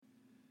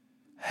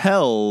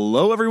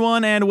Hello,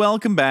 everyone, and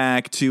welcome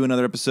back to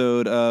another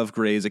episode of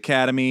Grey's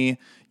Academy.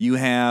 You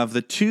have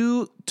the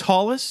two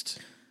tallest,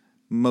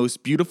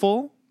 most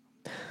beautiful,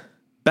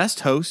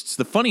 best hosts,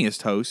 the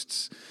funniest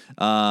hosts,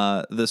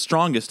 the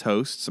strongest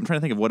hosts. I'm trying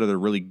to think of what other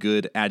really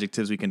good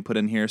adjectives we can put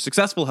in here.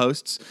 Successful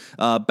hosts,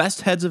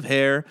 best heads of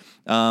hair,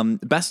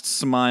 best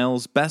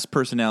smiles, best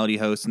personality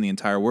hosts in the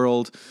entire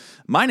world.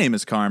 My name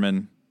is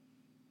Carmen.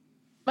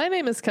 My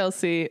name is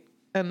Kelsey,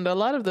 and a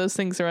lot of those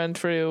things are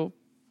untrue,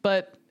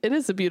 but it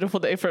is a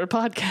beautiful day for a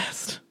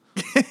podcast.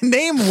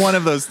 Name one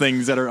of those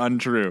things that are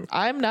untrue.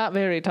 I'm not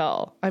very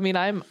tall. I mean,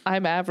 I'm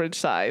average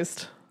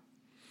sized.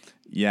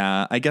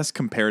 Yeah, I guess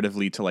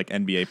comparatively to like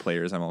NBA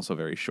players, I'm also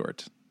very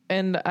short.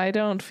 And I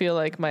don't feel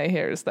like my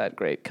hair is that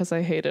great because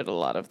I hate it a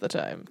lot of the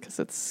time because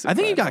it's I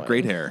think you got annoying.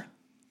 great hair.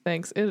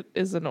 Thanks. It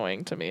is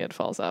annoying to me. It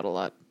falls out a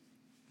lot.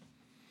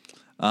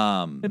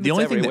 The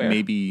only thing that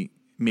maybe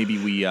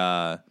we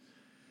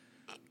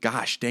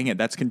gosh dang it,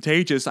 that's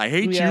contagious. I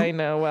hate you. Yeah, I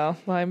know. Well,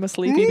 I'm a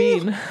sleepy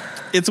bean.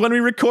 It's when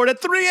we record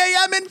at 3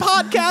 a.m. in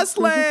podcast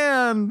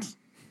land.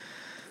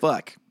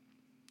 Fuck.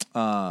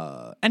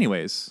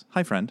 Anyways,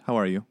 hi friend, how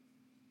are you?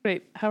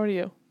 Great. How are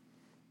you?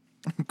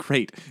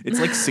 Great. It's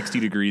like 60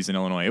 degrees in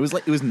Illinois. It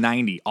was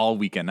 90 all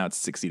weekend. Now it's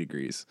 60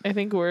 degrees. I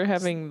think we're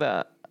having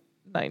the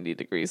 90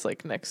 degrees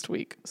like next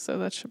week, so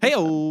that should be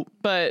Hey-o. fun.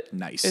 But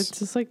Nice. it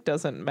just like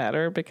doesn't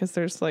matter because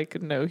there's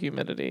like no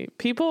humidity.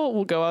 People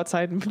will go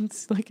outside and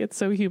it's like it's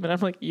so humid.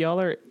 I'm like,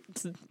 y'all are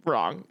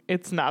wrong.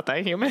 It's not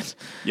that humid.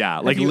 Yeah,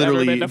 like Have you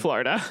literally ever been to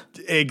Florida?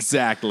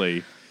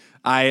 Exactly.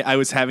 I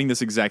was having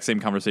this exact same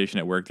conversation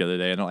at work the other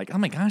day, and they're like, "Oh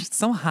my gosh, it's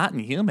so hot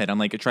and humid." I'm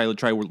like, "Try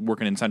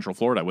working in Central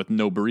Florida with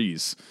no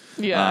breeze."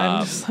 Yeah,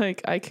 I'm just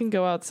like, I can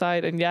go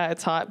outside and yeah,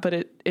 it's hot, but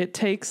it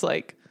takes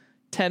like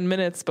 10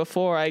 minutes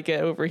before I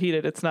get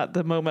overheated. It's not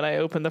the moment I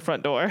open the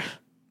front door.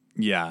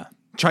 Yeah.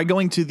 Try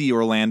going to the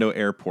Orlando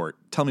airport.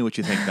 Tell me what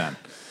you think then.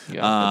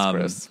 Yeah, that's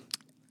gross.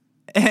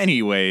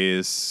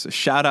 Anyways,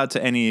 shout out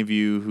to any of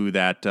you who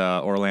that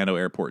Orlando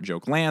airport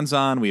joke lands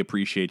on. We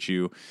appreciate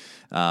you.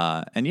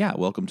 And yeah,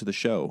 welcome to the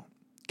show.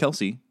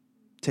 Kelsey,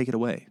 take it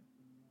away.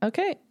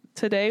 Okay,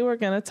 today we're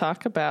going to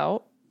talk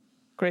about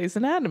Grey's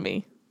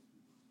Anatomy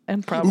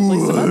and probably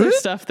some other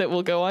stuff that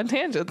will go on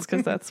tangents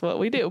because that's what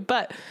we do.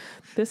 But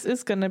this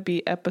is going to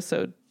be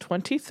episode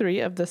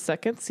 23 of the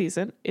second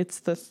season. It's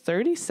the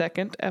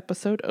 32nd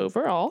episode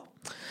overall,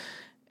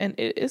 and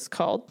it is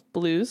called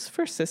Blues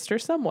for Sister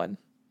Someone.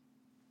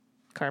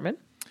 Carmen?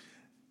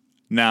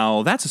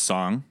 Now, that's a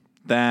song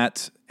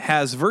that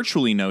has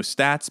virtually no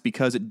stats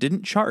because it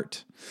didn't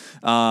chart.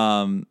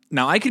 Now,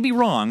 I could be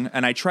wrong,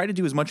 and I try to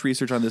do as much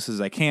research on this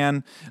as I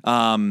can.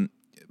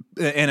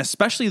 And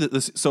especially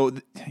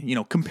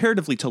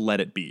comparatively to Let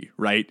It Be,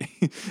 right?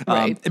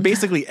 Right.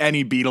 Basically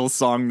any Beatles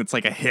song that's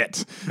like a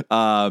hit.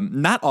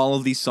 Not all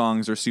of these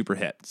songs are super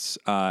hits.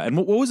 And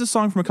what was the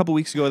song from a couple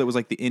weeks ago that was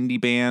like the indie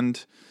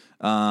band?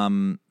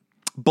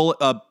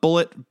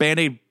 Bullet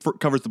Band-Aid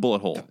covers the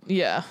bullet hole.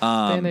 Yeah,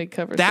 Band-Aid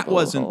covers that the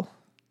bullet wasn't. hole.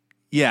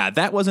 Yeah,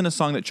 that wasn't a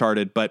song that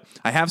charted, but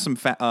I have some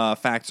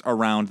facts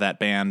around that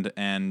band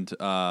and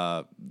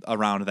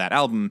around that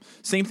album.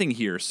 Same thing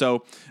here.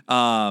 So,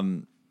 what's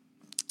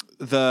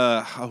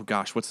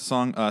the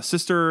song?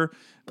 Sister.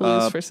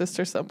 Blues for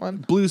Sister Someone.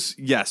 Blues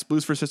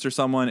for Sister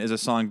Someone is a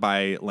song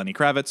by Lenny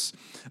Kravitz,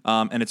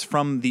 and it's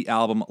from the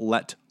album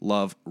Let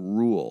Love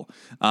Rule.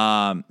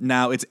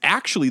 Now, it's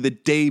actually the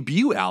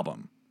debut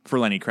album for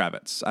Lenny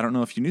Kravitz. I don't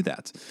know if you knew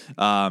that.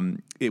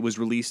 It was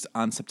released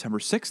on September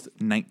 6th,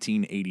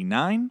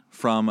 1989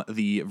 from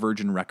the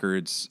Virgin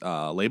Records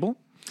label.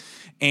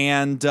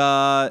 And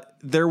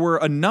there were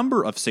a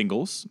number of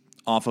singles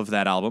off of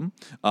that album.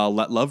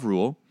 Let Love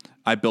Rule,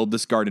 I Build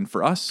This Garden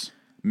for Us,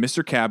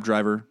 Mr. Cab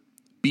Driver,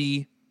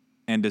 B,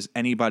 and Does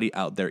Anybody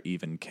Out There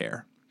Even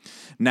Care?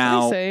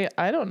 Now,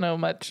 I don't know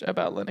much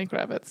about Lenny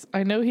Kravitz.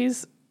 I know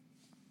he's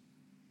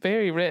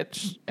very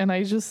rich, and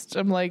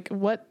I'm like,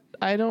 what?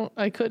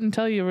 I couldn't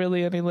tell you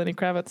really any Lenny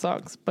Kravitz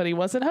songs, but he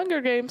was in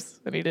Hunger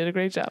Games, and he did a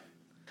great job.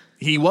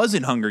 He was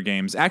in Hunger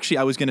Games. Actually,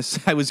 I was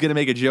gonna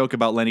make a joke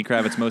about Lenny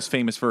Kravitz, most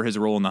famous for his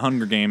role in the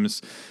Hunger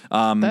Games.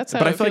 That's how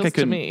but it I feel feels like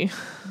I to me.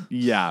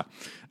 Yeah,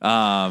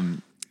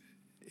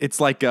 it's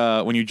like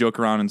when you joke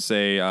around and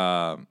say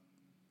the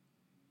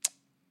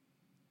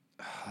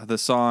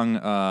song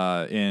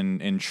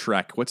in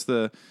Shrek. What's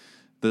the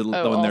when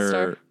they're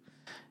All-Star?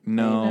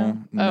 no.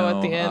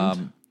 At the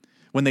end.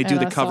 When they do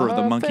the cover of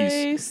the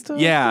Monkees.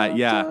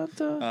 Yeah.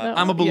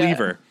 I'm a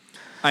believer.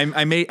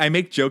 I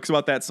make jokes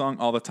about that song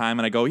all the time,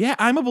 and I go, "Yeah,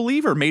 I'm a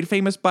believer," made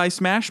famous by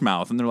Smash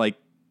Mouth, and they're like,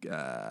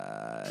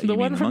 the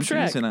one from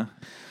Shrek.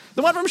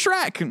 The one from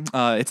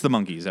Shrek. It's the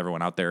Monkees,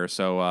 everyone out there.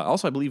 So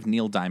also, I believe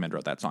Neil Diamond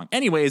wrote that song.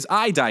 Anyways,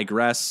 I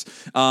digress.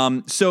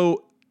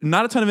 So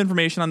not a ton of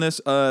information on this.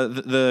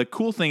 The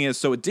cool thing is,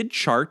 so it did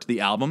chart.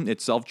 The album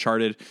itself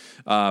charted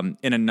in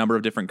a number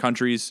of different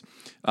countries.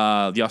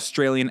 The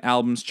Australian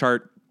albums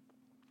chart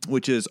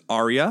which is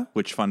Aria,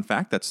 which, fun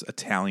fact, that's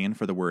Italian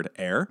for the word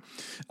air,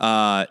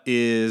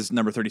 is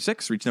number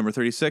 36, reached number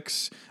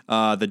 36.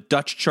 The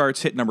Dutch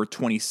charts hit number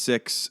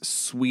 26,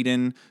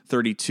 Sweden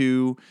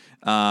 32,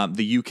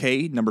 the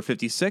UK number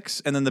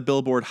 56, and then the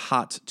Billboard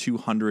Hot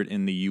 200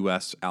 in the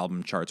US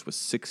album charts was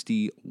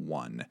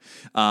 61.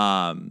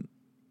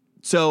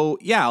 So,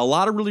 yeah, a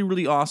lot of really,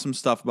 really awesome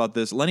stuff about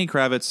this. Lenny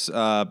Kravitz,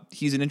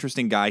 he's an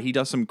interesting guy. He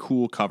does some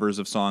cool covers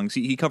of songs.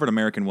 He covered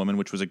American Woman,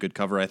 which was a good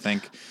cover, I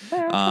think.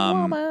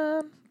 American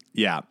Woman.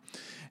 Yeah.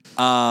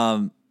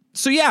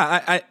 So,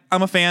 yeah,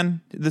 I'm a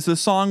fan. This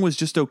song was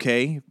just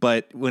okay,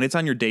 but when it's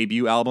on your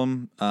debut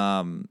album,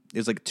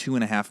 it's like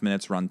 2.5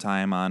 minutes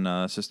runtime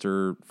on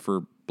Sister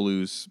for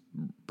Blues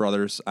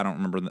Brothers. I don't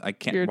remember. Why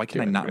can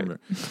I not remember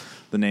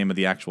the name of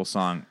the actual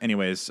song?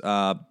 Anyways,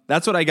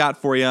 that's what I got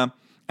for you.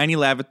 Any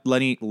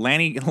Lenny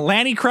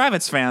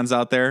Kravitz fans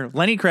out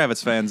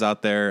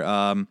there,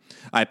 I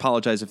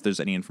apologize if there's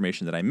any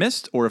information that I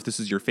missed, or if this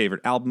is your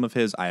favorite album of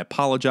his, I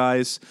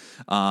apologize.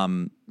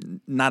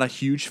 Not a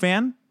huge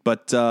fan,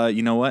 but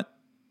you know what?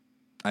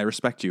 I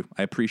respect you.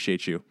 I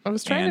appreciate you. I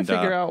was trying to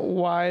figure out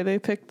why they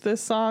picked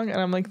this song,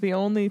 and I'm like, the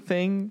only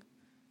thing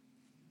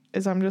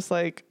is I'm just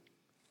like,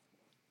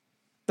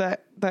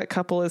 that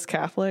couple is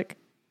Catholic,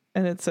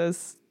 and it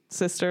says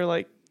sister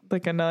like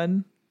a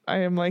nun.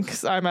 I'm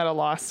at a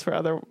loss for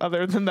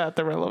other than that,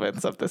 the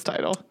relevance of this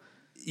title.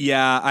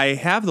 Yeah, I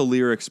have the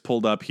lyrics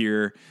pulled up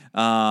here.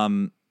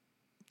 I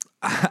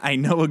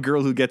know a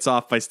girl who gets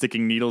off by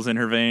sticking needles in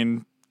her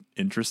vein.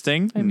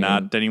 Interesting.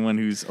 Not anyone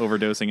who's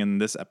overdosing in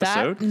this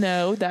episode.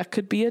 That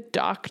could be a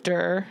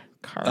doctor,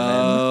 Carmen.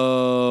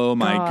 Oh,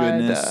 my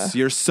goodness.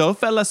 You're so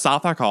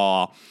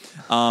philosophical.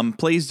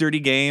 Plays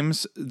dirty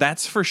games.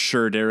 That's for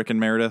sure Derek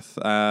and Meredith,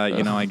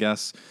 I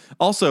guess.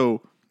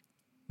 Also,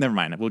 never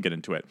mind. We'll get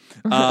into it.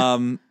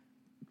 But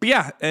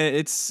yeah,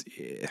 it's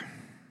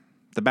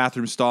the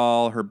bathroom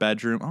stall, her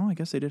bedroom. Oh, I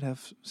guess they did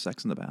have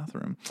sex in the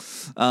bathroom.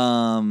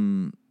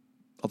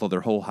 Although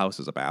their whole house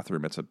is a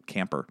bathroom. It's a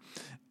camper.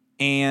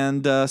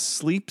 And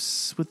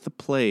sleeps with the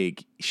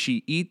plague.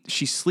 She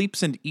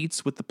sleeps and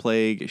eats with the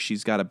plague.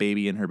 She's got a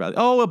baby in her belly.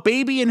 Oh, a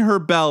baby in her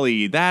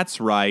belly. That's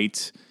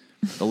right.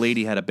 The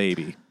lady had a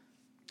baby.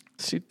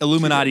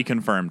 Illuminati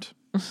confirmed.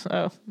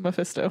 Oh,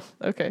 Mephisto.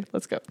 Okay,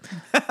 let's go.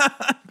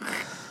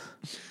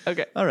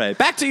 Okay. All right.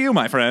 Back to you,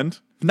 my friend.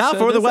 Not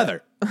for the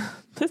weather.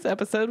 This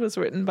episode was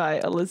written by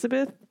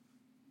Elizabeth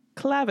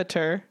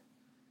Claviter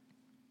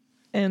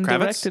and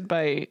directed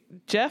by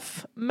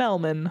Jeff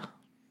Melman.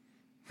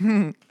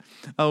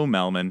 Oh,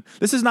 Melman.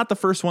 This is not the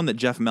first one that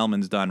Jeff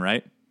Melman's done,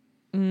 right?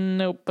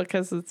 Nope,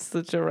 because it's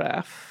the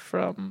giraffe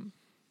from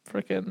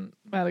frickin'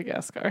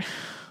 Madagascar.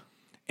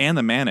 And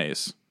the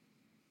mayonnaise.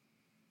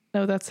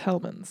 No, that's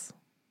Hellman's.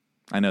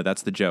 I know,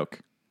 that's the joke.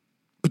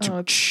 Oh,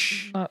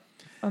 it's not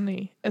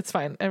funny. It's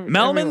fine.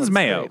 Melman's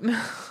mayo.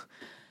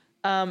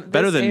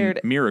 Better than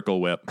Miracle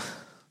Whip.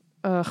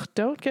 Ugh,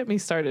 don't get me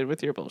started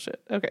with your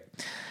bullshit. Okay.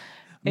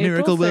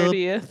 Miracle April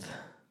 30th,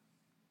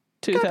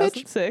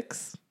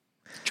 2006.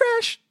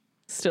 Trash.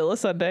 Still a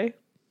Sunday.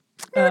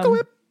 Miracle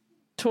Whip.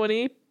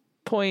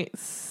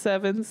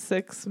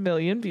 20.76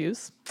 million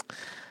views.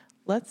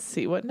 Let's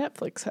see what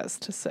Netflix has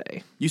to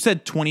say. You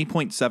said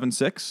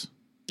 20.76?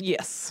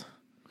 Yes.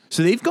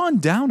 So they've gone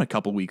down a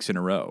couple weeks in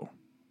a row.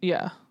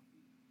 Yeah.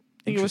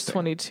 I think it was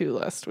 22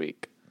 last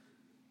week.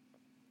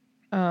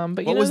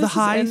 But what was the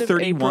high?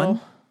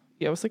 31?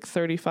 Yeah, it was like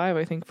 35,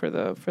 I think, for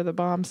the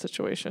bomb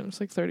situation. It was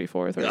like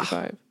 34, 35.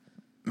 Ugh.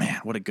 Man,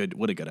 what a good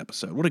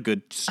episode. What a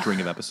good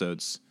string of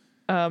episodes.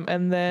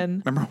 And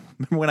then remember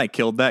when I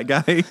killed that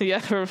guy?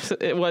 Yeah,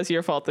 it was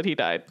your fault that he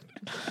died.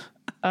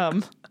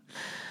 That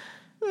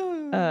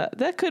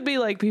could be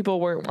like people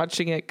weren't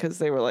watching it because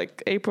they were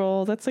like,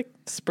 April, that's like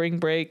spring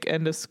break,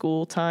 end of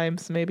school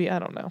times. Maybe, I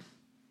don't know.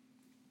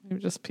 Maybe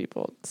just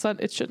people.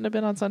 It shouldn't have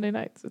been on Sunday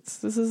nights.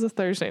 This is a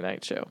Thursday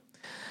night show.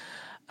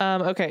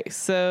 Okay,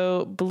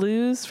 so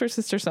Blues for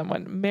Sister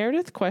Someone.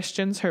 Meredith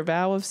questions her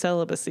vow of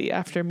celibacy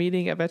after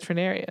meeting a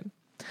veterinarian.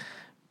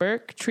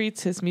 Burke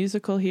treats his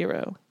musical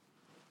hero.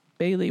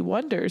 Bailey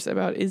wonders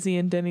about Izzy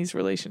and Denny's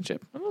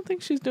relationship. I don't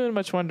think she's doing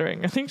much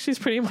wondering. I think she's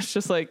pretty much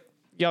just like,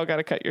 y'all got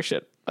to cut your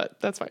shit, but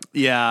that's fine.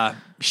 Yeah,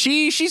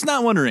 she's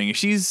not wondering.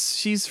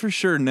 She's for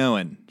sure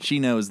knowing. She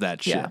knows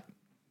that shit. Yeah.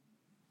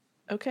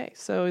 Okay,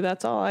 so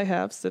that's all I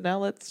have. So now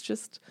let's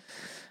just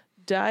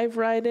dive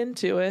right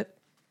into it.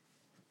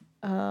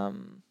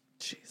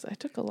 Jeez, I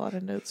took a lot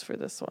of notes for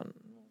this one.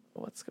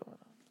 What's going on?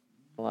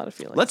 A lot of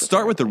feelings. Let's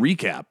start with the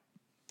recap.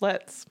 The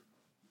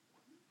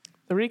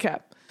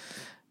recap.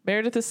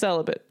 Meredith is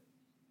celibate.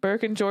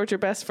 Burke and George are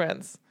best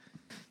friends.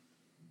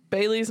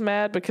 Bailey's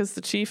mad because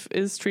the chief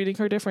is treating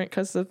her different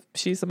because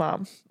she's a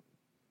mom.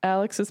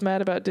 Alex is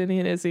mad about Denny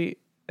and Izzy,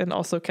 and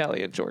also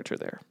Callie and George are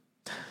there.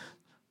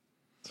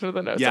 For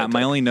the notes. Yeah,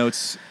 my only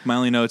notes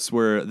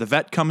were the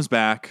vet comes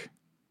back,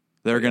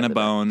 they're gonna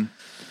bone.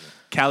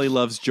 Callie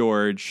loves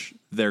George,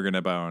 they're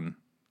gonna bone.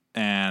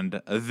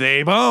 And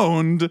they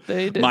boned.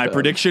 They did. My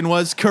prediction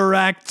was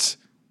correct.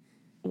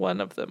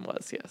 One of them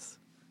was, yes.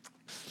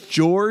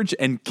 George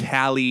and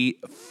Callie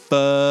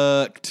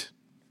fucked.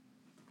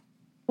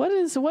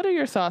 What are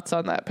your thoughts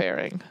on that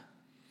pairing?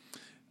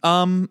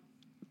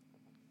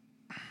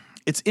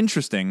 It's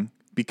interesting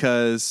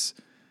because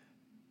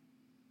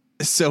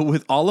so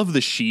with all of the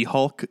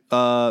She-Hulk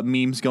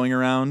memes going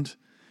around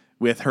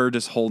with her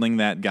just holding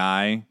that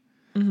guy,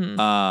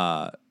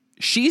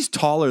 she's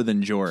taller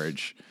than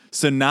George.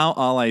 So now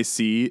all I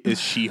see is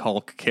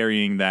She-Hulk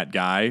carrying that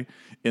guy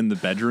in the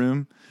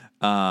bedroom.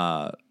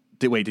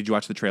 Did you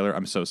watch the trailer?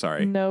 I'm so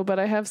sorry. No, but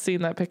I have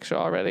seen that picture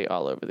already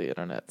all over the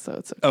internet, so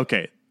it's okay.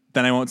 Okay.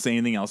 Then I won't say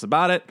anything else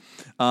about it.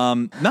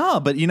 No,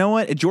 but you know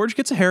what? George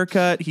gets a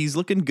haircut. He's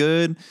looking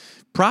good.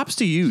 Props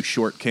to you,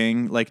 Short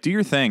King. Like, do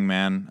your thing,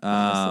 man.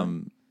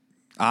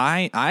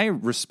 I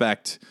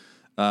respect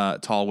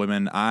tall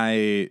women.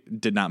 I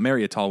did not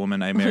marry a tall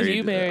woman. I married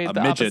you married a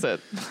the midget.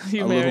 opposite.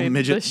 You a little married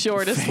midget. the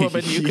shortest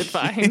woman you could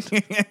find.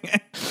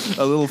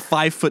 A little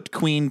 5-foot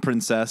queen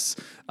princess.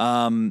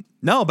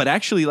 No, but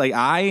actually,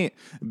 like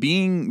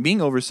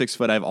being over 6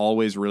 foot, I've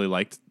always really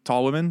liked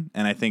tall women,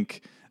 and I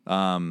think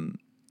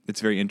it's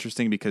very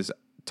interesting because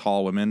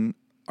tall women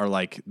are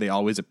like, they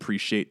always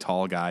appreciate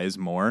tall guys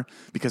more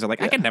because they're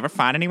like, I can never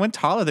find anyone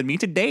taller than me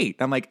to date.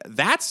 I'm like,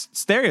 that's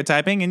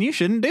stereotyping and you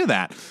shouldn't do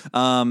that.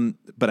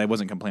 But I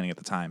wasn't complaining at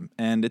the time.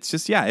 And it's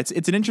just,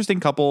 it's an interesting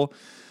couple.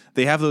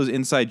 They have those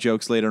inside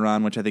jokes later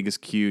on, which I think is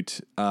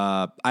cute.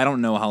 I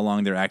don't know how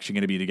long they're actually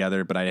going to be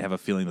together, but I have a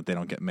feeling that they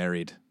don't get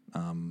married.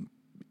 Who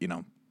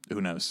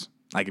knows?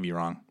 I could be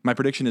wrong. My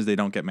prediction is they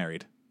don't get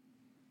married.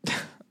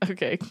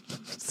 Okay.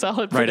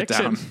 Solid Write it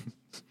prediction. down.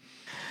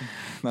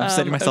 I'm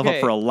setting myself up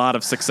for a lot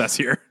of success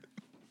here.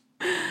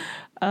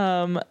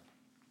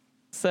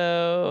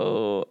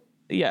 So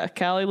yeah,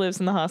 Callie lives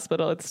in the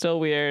hospital. It's still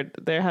weird.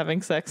 They're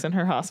having sex in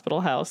her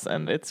hospital house,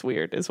 and it's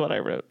weird is what I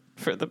wrote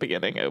for the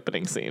beginning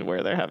opening scene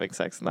where they're having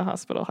sex in the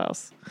hospital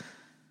house.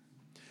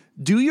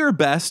 Do your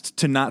best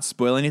to not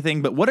spoil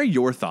anything, but what are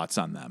your thoughts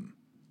on them?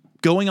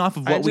 Going off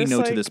of what we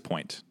know to this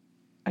point.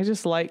 I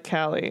just like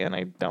Callie and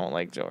I don't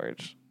like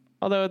George.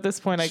 Although at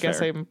this point, I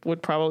guess I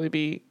would probably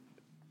be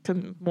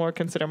more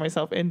consider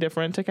myself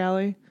indifferent to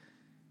Callie.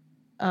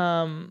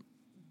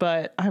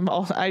 But I'm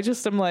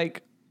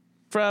like,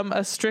 from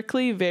a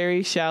strictly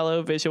very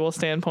shallow visual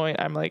standpoint,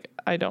 I'm like,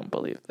 I don't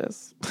believe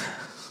this.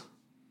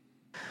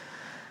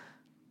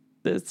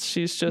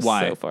 She's just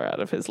so far out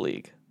of his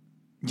league.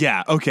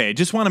 Yeah, okay.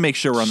 Just want to make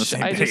sure we're on the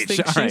same page. I just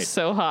think she's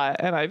so hot,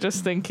 and I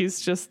just think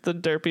he's just the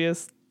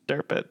derpiest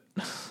derpit.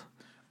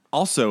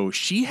 Also,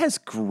 she has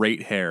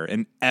great hair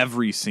in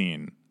every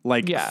scene.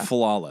 Like,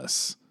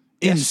 flawless.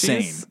 Yeah,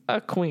 insane. She's a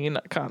queen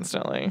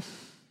constantly.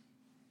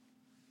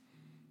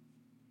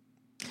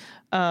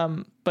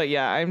 But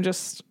yeah, I'm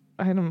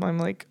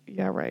like,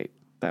 yeah, right.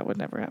 That would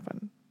never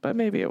happen, but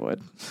maybe it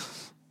would.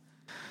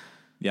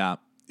 Yeah.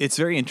 It's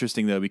very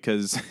interesting though,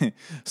 because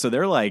so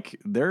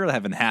they're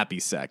having happy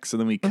sex. And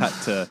then we cut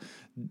to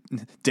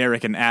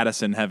Derek and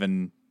Addison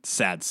having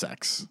sad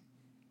sex.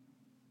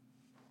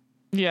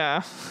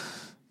 Yeah.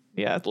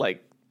 Yeah.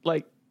 Like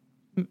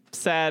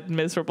sad,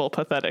 miserable,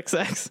 pathetic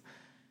sex.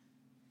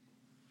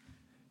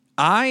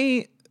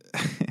 I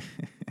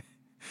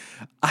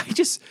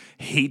just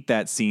hate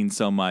that scene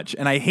so much.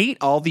 And I hate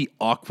all the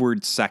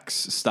awkward sex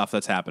stuff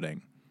that's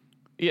happening.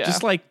 Yeah.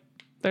 Just like,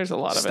 there's a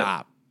lot of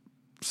it.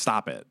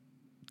 Stop it.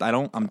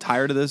 I'm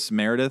tired of this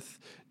Meredith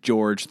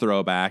George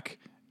throwback.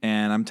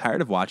 And I'm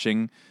tired of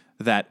watching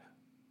that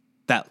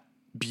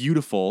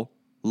beautiful,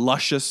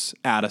 luscious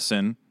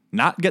Addison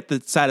not get the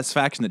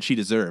satisfaction that she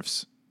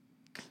deserves.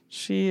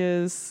 She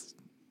is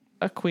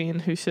a queen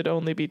who should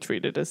only be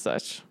treated as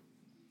such.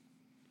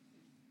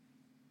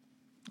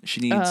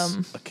 She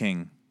needs a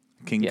king.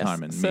 King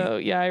Carmen. So,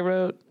 I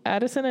wrote,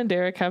 Addison and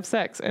Derek have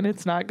sex, and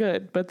it's not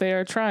good, but they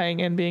are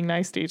trying and being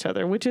nice to each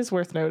other, which is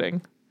worth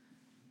noting.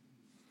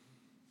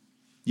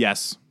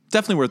 Yes,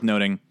 definitely worth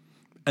noting.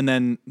 And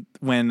then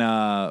when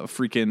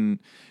freaking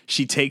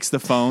she takes the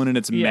phone and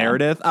it's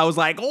Meredith, I was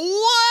like,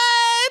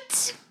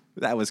 what?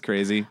 That was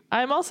crazy.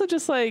 I'm also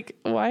just like,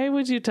 why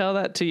would you tell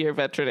that to your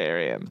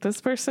veterinarian? This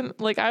person,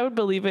 like, I would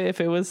believe it if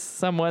it was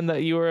someone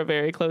that you were a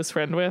very close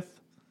friend with.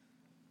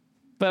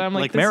 But I'm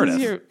like this Meredith.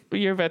 Is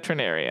your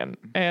veterinarian.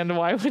 And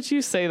why would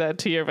you say that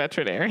to your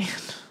veterinarian?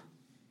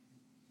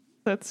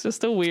 That's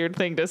just a weird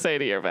thing to say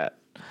to your vet.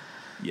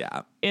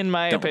 Yeah. In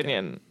my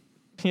opinion.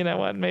 You know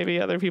what? Maybe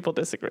other people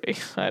disagree.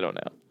 I don't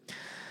know.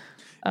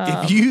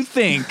 If you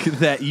think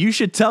that you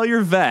should tell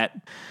your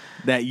vet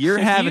that you're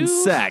having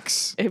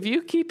sex. If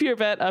you keep your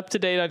vet up to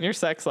date on your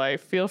sex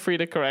life, feel free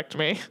to correct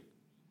me.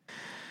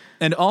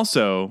 And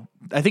also,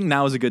 I think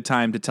now is a good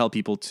time to tell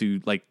people to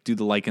do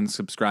the like and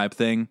subscribe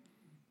thing.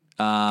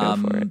 Go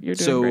for it. You're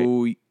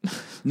doing great.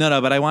 No,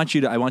 but I want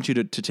you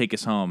to take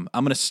us home.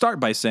 I'm going to start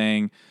by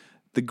saying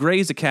the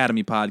Grey's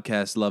Academy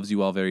podcast loves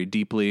you all very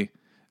deeply.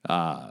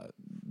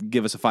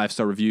 Give us a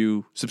 5-star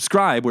review,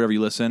 subscribe wherever you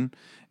listen.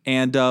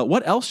 And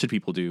what else should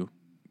people do,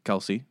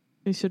 Kelsey?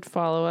 You should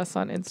follow us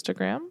on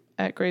Instagram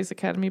at Grey's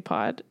Academy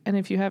Pod. And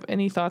if you have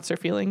any thoughts or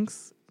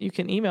feelings, you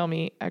can email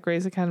me at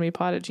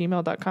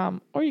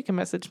graysacademypod@gmail.com, or you can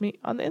message me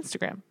on the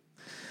Instagram.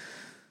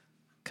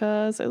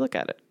 because I look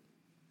at it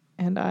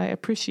and I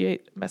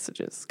appreciate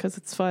messages because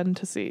it's fun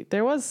to see.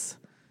 There was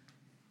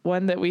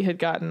one that we had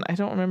gotten. I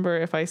don't remember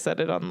if I said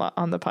it on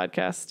the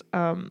podcast.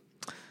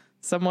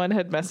 Someone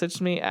had messaged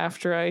me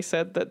after I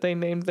said that they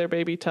named their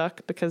baby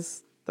Tuck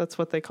because that's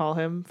what they call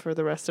him for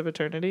the rest of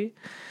eternity.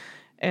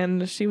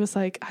 And she was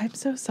like, I'm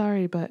so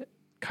sorry, but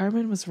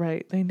Carmen was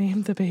right. They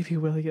named the baby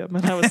William.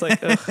 And I was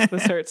like, ugh,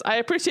 this hurts. I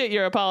appreciate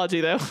your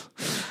apology, though.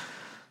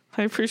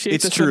 I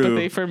appreciate the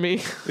sympathy for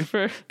me.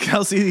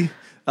 Kelsey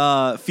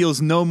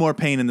feels no more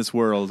pain in this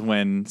world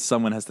when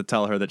someone has to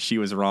tell her that she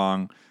was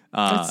wrong.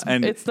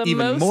 And it's the even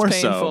most more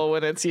painful so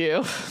when it's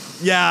you.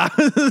 Yeah,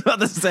 I was about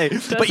to say.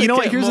 But you know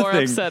what? Here's the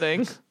thing.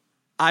 Upsetting.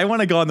 I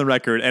want to go on the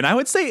record, and I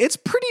would say it's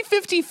pretty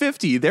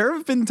 50-50. There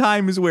have been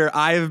times where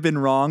I have been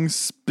wrong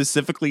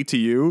specifically to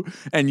you,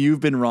 and you've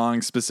been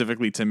wrong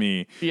specifically to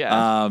me.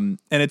 Yeah. And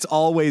it's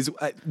always,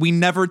 we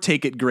never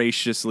take it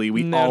graciously.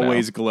 We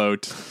always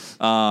gloat.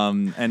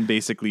 And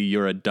basically,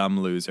 you're a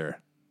dumb loser.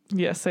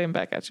 Yeah, same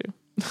back at you.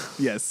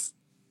 Yes.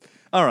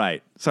 All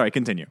right. Sorry,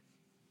 continue.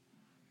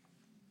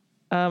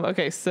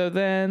 Okay, so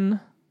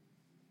then,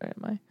 where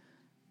am I?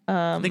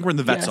 I think we're in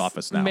the vet's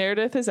office now.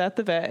 Meredith is at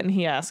the vet and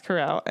he asks her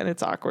out, and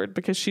it's awkward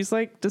because she's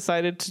like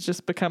decided to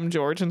just become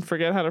George and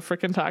forget how to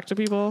freaking talk to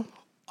people.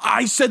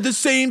 I said the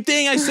same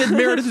thing. I said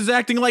Meredith is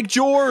acting like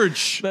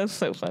George. That's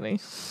so funny.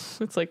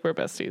 It's like we're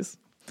besties.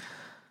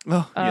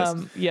 Oh, yes.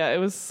 Yeah, I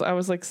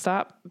was like,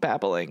 stop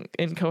babbling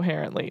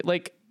incoherently.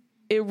 Like,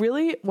 it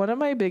really, one of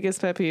my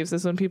biggest pet peeves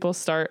is when people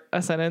start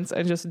a sentence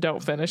and just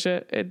don't finish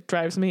it. It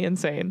drives me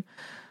insane.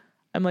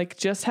 I'm like,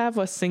 just have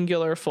a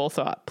singular full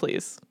thought,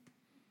 please.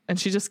 And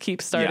she just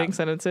keeps starting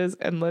sentences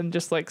and then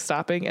just like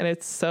stopping. And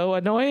it's so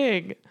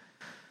annoying.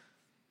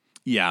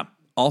 Yeah.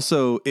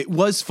 Also, it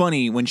was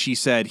funny when she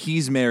said,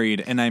 he's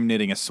married and I'm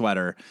knitting a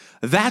sweater.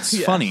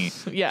 That's funny.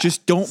 Yeah.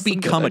 Just don't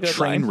become a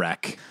train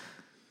wreck.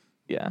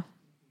 Yeah.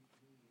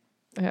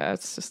 Yeah,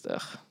 it's just,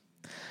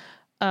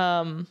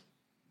 ugh.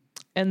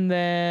 And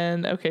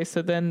then, okay,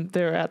 so then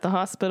they're at the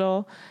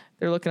hospital.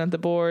 They're looking at the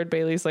board.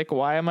 Bailey's like,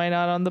 why am I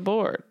not on the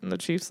board? And the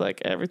chief's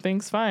like,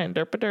 everything's fine.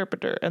 Derpa derpa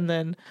der. And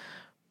then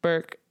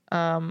Burke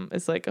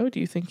is like, oh, do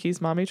you think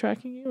he's mommy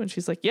tracking you? And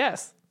she's like,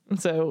 yes.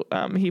 And so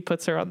he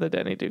puts her on the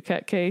Denny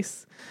Duquette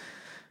case,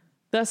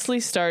 thusly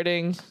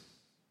starting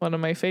one of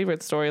my favorite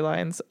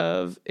storylines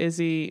of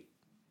Izzy,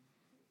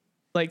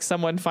 like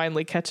someone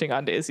finally catching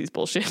on to Izzy's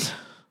bullshit,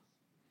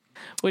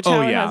 which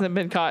how it hasn't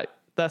been caught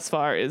thus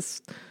far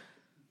is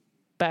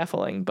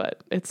baffling,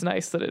 but it's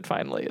nice that it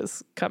finally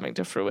is coming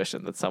to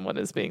fruition that someone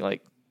is being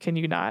like, can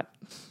you not?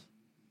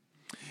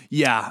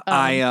 Yeah,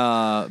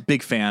 I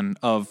big fan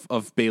of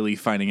Bailey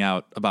finding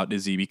out about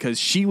Izzy because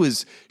she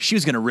was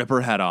going to rip her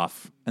head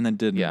off and then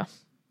didn't. Yeah.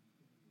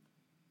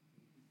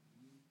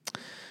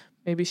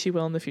 Maybe she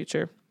will in the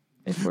future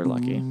if we're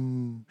lucky.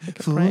 Like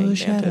a praying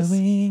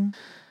foreshadowing.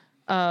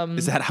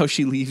 Is that how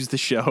she leaves the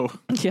show?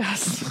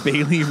 Yes.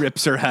 Bailey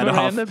rips her head off.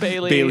 Miranda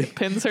Bailey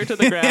pins her to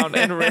the ground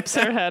and rips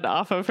her head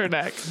off of her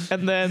neck,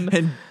 and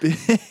then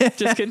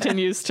just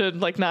continues to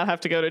like not have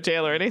to go to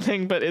jail or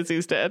anything. But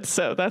Izzy's dead,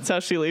 so that's how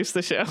she leaves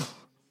the show.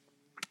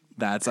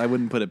 I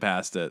wouldn't put it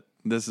past it.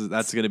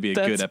 That's going to be a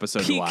good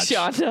episode to watch.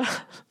 Shonda.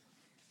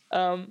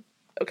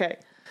 Okay,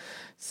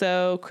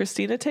 so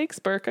Christina takes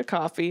Burke a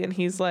coffee, and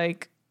he's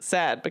like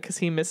sad because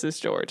he misses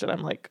George, and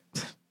I'm like,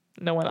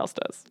 no one else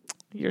does.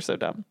 You're so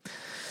dumb.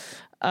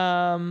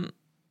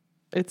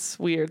 It's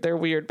weird. They're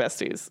weird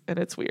besties, and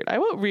it's weird. I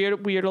wrote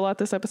weird a lot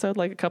this episode.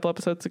 Like a couple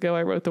episodes ago,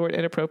 I wrote the word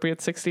inappropriate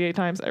 68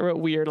 times. I wrote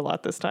weird a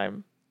lot this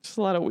time. Just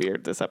a lot of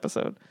weird this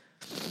episode.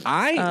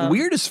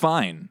 Weird is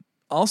fine.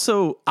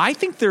 Also, I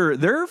think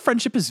their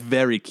friendship is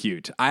very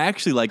cute. I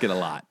actually like it a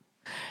lot.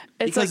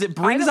 Because it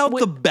brings out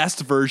the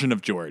best version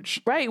of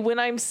George. Right. When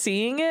I'm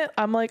seeing it,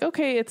 I'm like,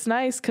 okay, it's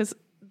nice because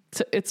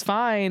it's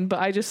fine. But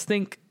I just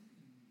think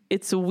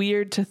it's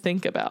weird to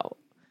think about.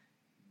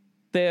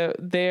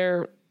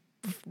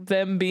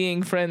 Them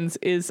being friends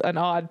is an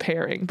odd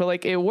pairing, but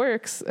like it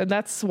works, and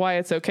that's why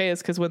it's okay.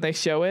 Is because when they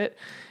show it,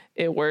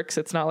 it works.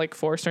 It's not like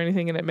forced or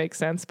anything, and it makes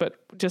sense. But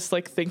just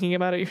like thinking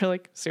about it, you're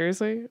like,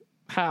 seriously,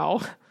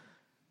 how?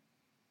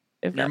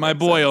 If you're my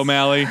boy, sense.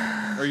 O'Malley,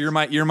 or you're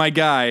my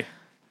guy.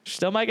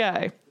 Still my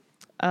guy.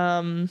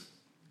 What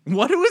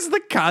was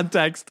the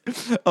context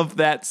of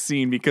that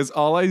scene? Because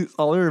all I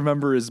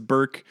remember is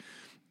Burke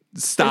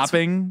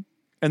stopping.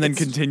 And then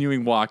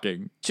continuing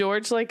walking.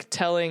 George like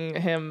telling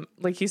him,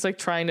 like he's like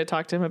trying to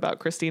talk to him about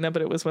Christina,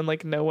 but it was when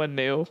like no one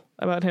knew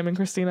about him and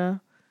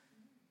Christina.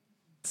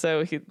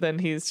 So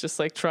he's just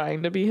like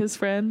trying to be his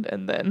friend,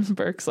 and then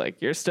Burke's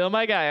like, "You're still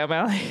my guy,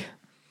 O'Malley."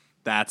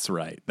 That's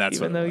right. That's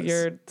even though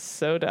you're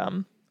so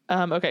dumb.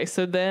 Okay,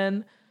 so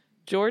then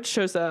George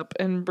shows up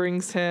and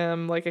brings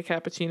him like a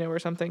cappuccino or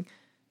something,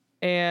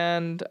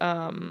 and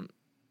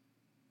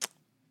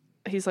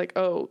he's like,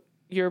 "Oh,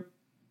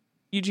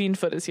 Eugene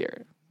Foote is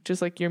here." Just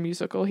like your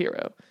musical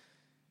hero.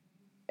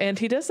 And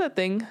he does that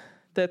thing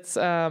that's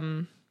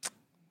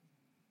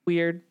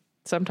weird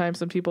sometimes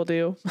when people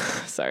do.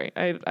 Sorry,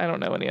 I don't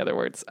know any other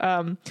words.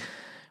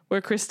 where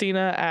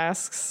Christina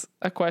asks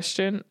a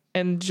question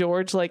and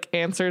George like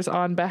answers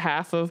on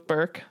behalf of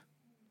Burke.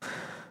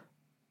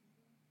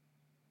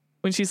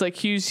 When she's like,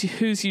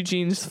 who's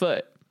Eugene's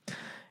foot?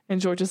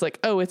 And George is like,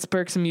 oh, it's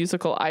Burke's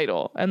musical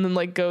idol. And then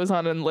like goes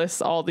on and lists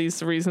all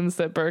these reasons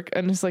that Burke,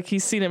 and it's like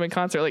he's seen him in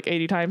concert like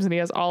 80 times and he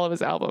has all of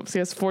his albums. He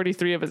has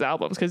 43 of his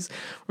albums. Because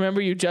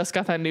remember, you just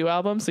got that new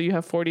album, so you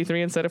have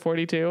 43 instead of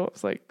 42.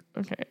 It's like,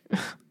 okay,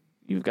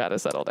 you've got to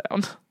settle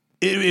down.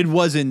 It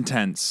was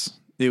intense.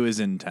 It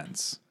was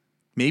intense.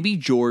 Maybe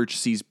George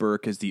sees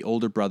Burke as the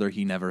older brother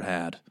he never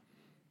had.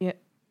 Yeah,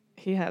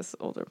 he has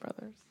older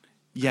brothers.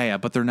 Yeah,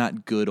 but they're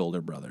not good older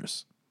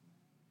brothers.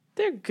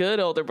 They're good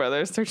older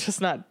brothers. They're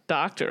just not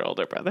doctor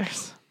older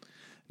brothers.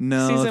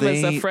 No, Sees him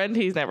as a friend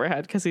he's never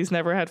had because he's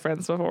never had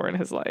friends before in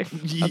his life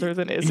other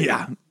than Izzy.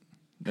 Yeah.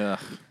 Ugh,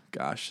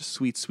 gosh,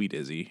 sweet, sweet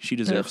Izzy. She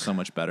deserves so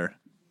much better.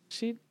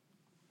 She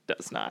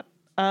does not.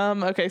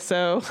 Okay,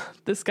 so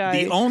this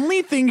guy. The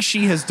only thing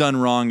she has done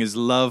wrong is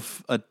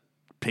love a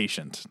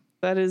patient.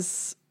 That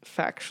is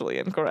factually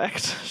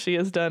incorrect. She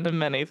has done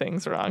many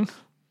things wrong.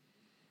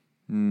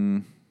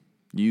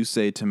 You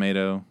say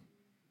tomato.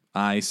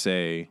 I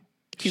say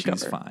cucumber.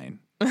 She's fine.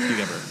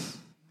 Cucumber.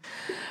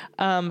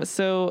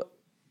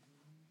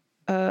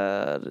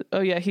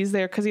 He's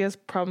there because he has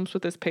problems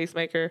with his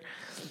pacemaker.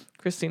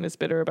 Christine is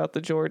bitter about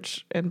the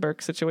George and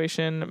Burke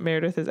situation.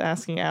 Meredith is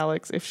asking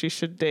Alex if she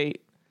should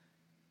date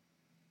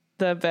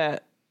the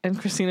vet. And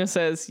Christina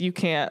says, you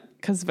can't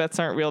because vets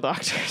aren't real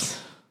doctors.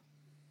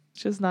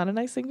 Which is not a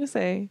nice thing to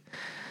say.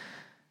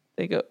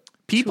 They go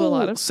People to a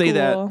lot of say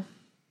school. that.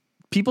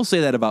 People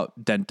say that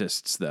about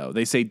dentists, though.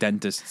 They say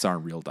dentists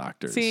aren't real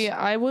doctors. See,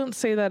 I wouldn't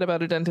say that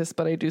about a dentist,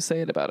 but I do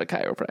say it about a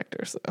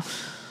chiropractor. So,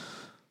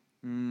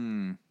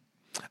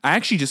 I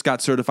actually just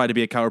got certified to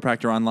be a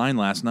chiropractor online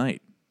last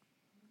night.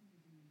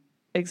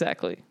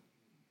 exactly.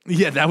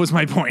 Yeah, that was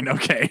my point.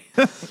 Okay.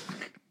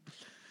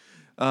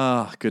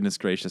 Oh, goodness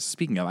gracious.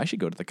 Speaking of, I should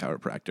go to the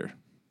chiropractor.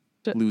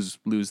 Lose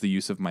the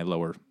use of my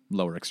lower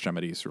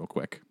extremities real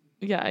quick.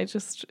 Yeah,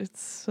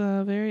 it's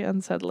very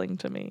unsettling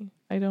to me.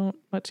 I don't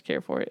much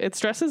care for it. It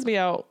stresses me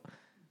out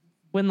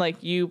when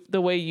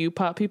the way you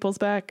pop people's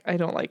back. I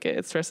don't like it.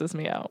 It stresses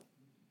me out.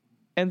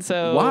 And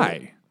so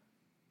why?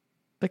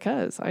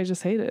 Because I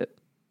just hate it.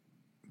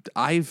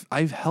 I've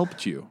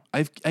helped you.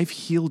 I've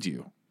healed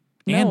you.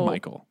 And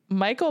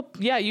Michael,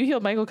 yeah, you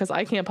healed Michael because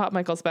I can't pop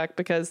Michael's back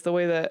because the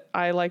way that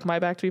I like my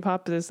back to be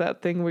popped is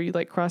that thing where you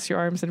like cross your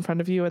arms in front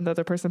of you and the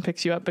other person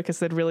picks you up because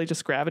then really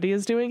just gravity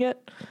is doing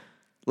it.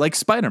 Like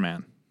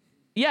Spider-Man.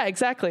 Yeah,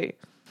 exactly.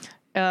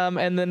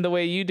 And then the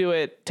way you do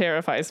it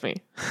terrifies me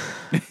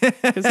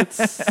because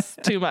it's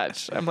too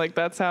much. I'm like,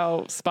 that's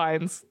how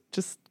spines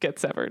just get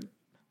severed.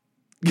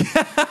 Can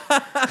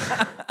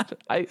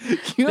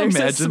you there's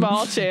imagine? A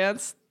small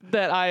chance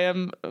that I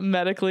am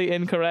medically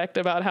incorrect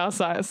about how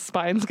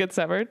spines get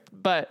severed,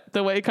 but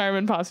the way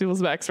Carmen pops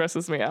people's back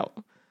stresses me out.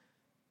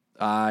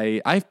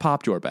 I've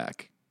popped your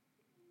back.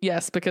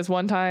 Yes, because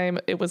one time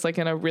it was like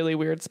in a really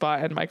weird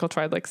spot and Michael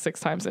tried like 6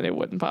 times and it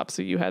wouldn't pop,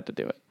 so you had to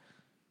do it.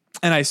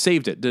 And I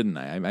saved it, didn't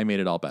I? I made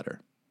it all better.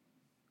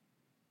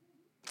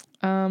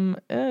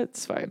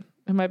 It's fine.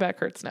 And my back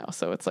hurts now,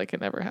 so it's like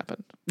it never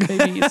happened.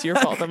 Maybe it's your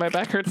fault that my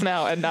back hurts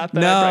now and not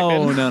that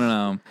I'm pregnant.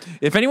 No.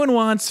 If anyone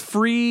wants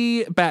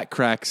free back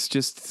cracks,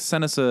 just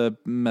send us a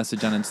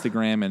message on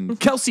Instagram and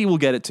Kelsey will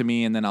get it to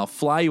me and then I'll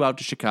fly you out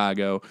to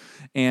Chicago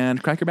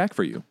and crack your back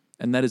for you.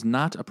 And that is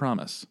not a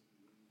promise.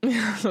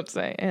 Let's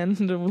say. And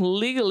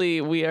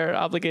legally, we are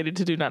obligated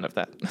to do none of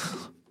that.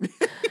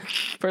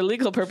 For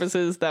legal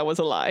purposes, that was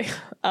a lie.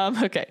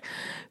 Okay.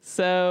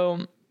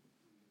 So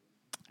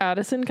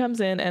Addison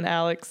comes in and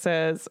Alex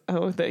says,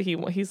 that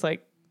he's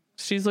like,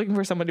 she's looking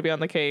for someone to be on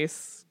the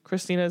case.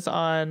 Christina's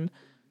on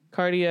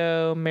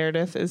cardio.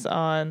 Meredith is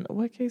on,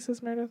 what case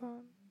is Meredith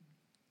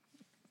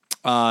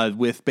on?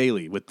 With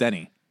Bailey, with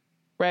Denny.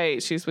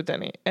 Right. She's with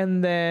Denny.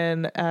 And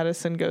then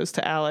Addison goes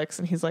to Alex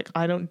and he's like,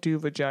 I don't do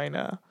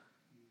vagina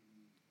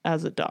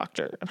as a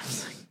doctor. And I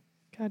was like,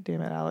 God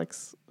damn it,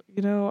 Alex.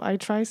 You know, I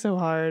try so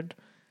hard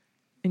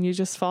and you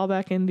just fall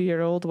back into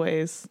your old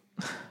ways.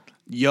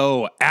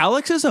 Yo,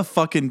 Alex is a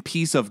fucking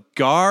piece of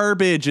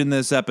garbage in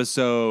this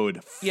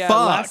episode. Yeah,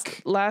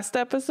 Fuck. Last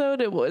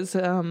episode it was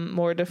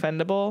more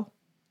defendable.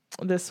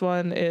 This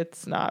one,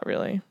 it's not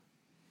really.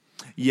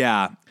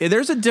 Yeah,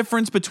 there's a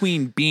difference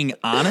between being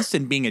honest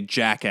and being a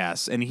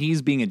jackass, and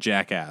he's being a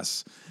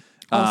jackass.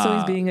 Also,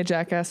 he's being a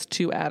jackass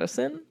to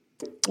Addison,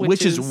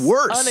 which is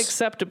worse.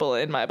 Unacceptable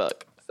in my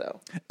book. So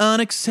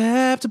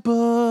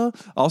unacceptable.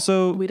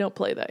 Also, we don't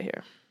play that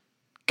here.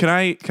 Can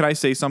I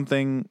say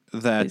something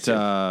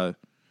that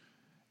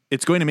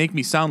it's going to make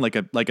me sound like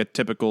a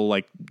typical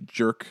like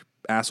jerk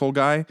asshole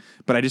guy,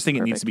 but I just think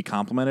it needs to be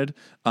complimented.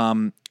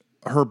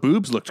 Her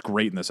boobs looked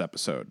great in this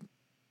episode.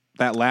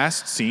 That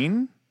last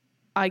scene.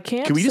 I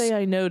can't say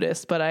I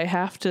noticed, but I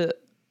have to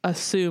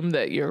assume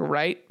that you're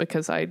right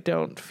because I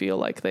don't feel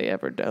like they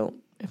ever don't,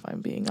 if I'm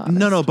being honest.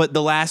 No, but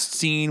the last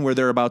scene where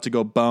they're about to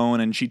go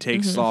bone and she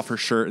takes off her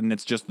shirt and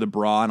it's just the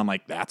bra and I'm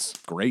like, that's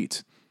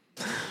great.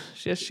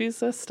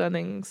 She's a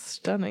stunning,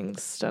 stunning,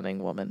 stunning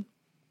woman.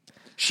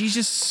 She's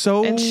just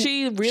so... And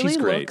she really she's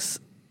great. looks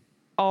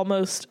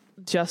almost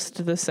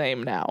just the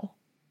same now.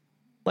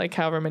 Like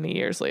however many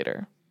years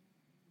later.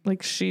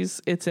 Like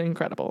it's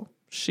incredible.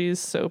 She's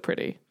so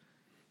pretty.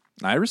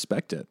 I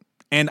respect it.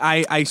 And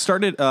I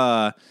started,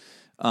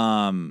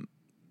 I'm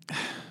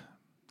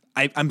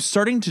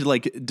starting to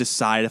like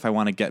decide if I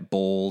want to get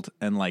bold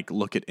and like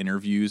look at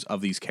interviews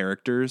of these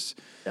characters.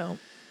 No.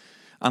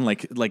 On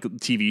like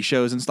TV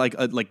shows and stuff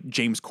like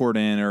James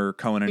Corden or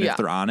Conan if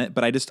they're on it,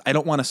 but I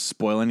don't want to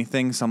spoil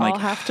anything. So I'll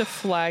have to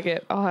flag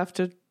it. I'll have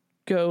to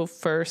go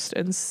first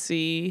and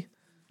see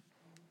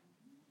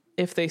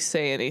if they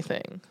say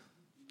anything.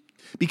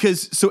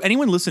 Because so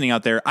anyone listening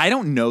out there, I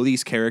don't know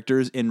these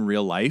characters in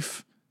real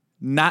life,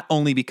 not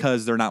only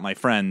because they're not my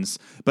friends,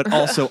 but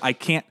also I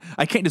can't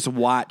just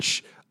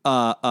watch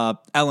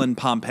Ellen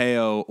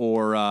Pompeo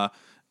or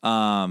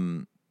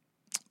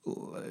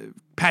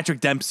Patrick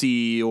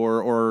Dempsey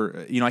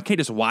or I can't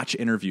just watch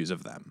interviews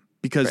of them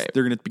because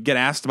they're going to get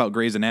asked about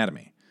Grey's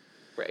Anatomy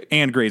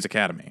and Grey's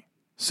Academy.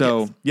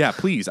 So yeah,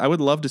 please, I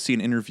would love to see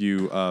an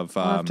interview of.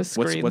 I'll have to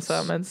screen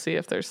some and see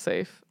if they're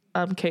safe.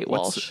 Kate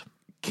Walsh.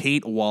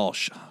 Kate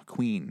Walsh,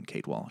 Queen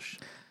Kate Walsh.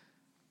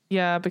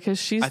 Yeah, because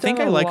she's. I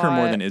think I like her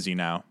more than Izzy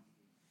now.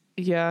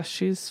 Yeah,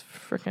 she's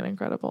freaking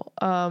incredible.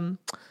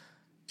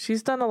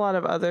 She's done a lot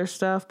of other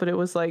stuff, but it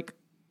was like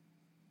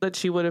that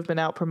she would have been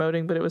out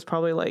promoting, but it was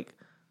probably like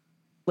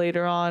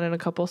later on in a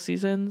couple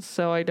seasons.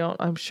 So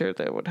I'm sure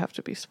there would have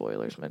to be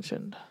spoilers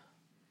mentioned.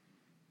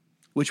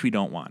 Which we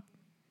don't want.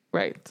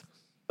 Right.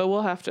 But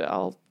we'll have to,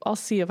 I'll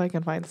see if I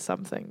can find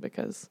something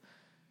because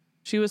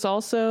she was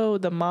also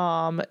the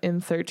mom in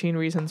 13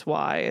 Reasons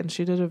Why, and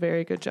she did a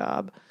very good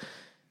job.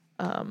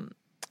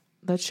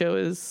 That show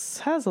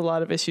has a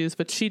lot of issues,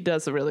 but she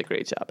does a really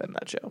great job in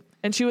that show.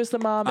 And she was the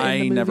mom in the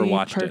movie never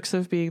watched Perks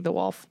of Being a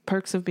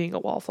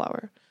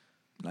Wallflower.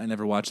 I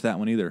never watched that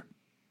one either.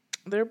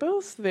 They're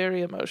both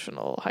very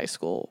emotional high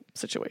school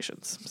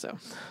situations. So,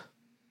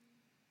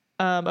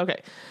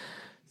 okay.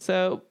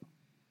 So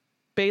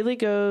Bailey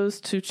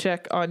goes to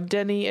check on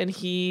Denny, and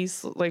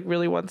he's like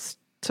really wants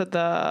to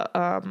the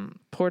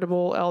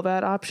portable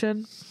LVAD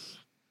option.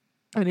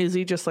 And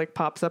Izzy just like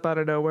pops up out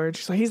of nowhere, and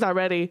she's like, "He's not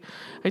ready.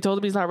 I told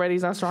him he's not ready.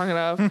 He's not strong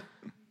enough.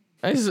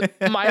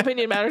 My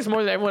opinion matters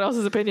more than everyone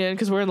else's opinion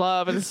because we're in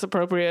love and it's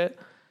appropriate."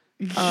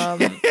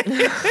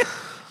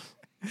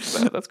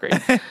 So that's great.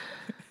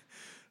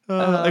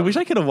 I wish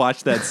I could have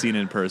watched that scene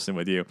in person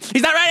with you.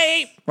 He's not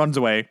ready. Runs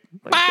away.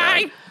 Bye.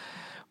 God.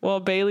 Well,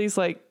 Bailey's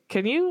like,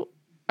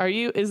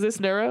 is this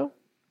neuro?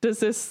 Is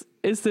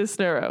this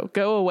neuro?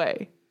 Go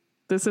away.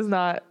 This is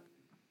not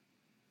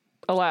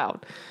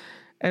allowed.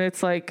 And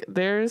it's like,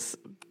 there's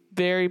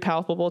very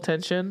palpable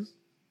tension,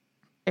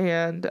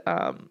 and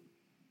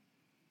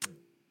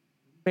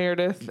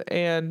Meredith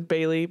and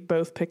Bailey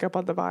both pick up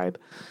on the vibe.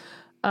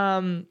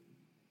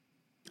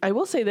 I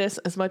will say this,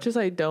 as much as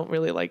I don't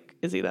really like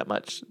Izzy that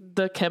much,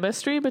 the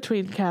chemistry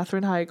between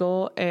Katherine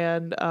Heigl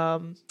and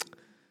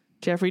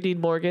Jeffrey Dean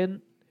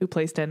Morgan, who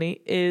plays Denny,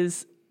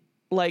 is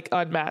like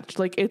unmatched.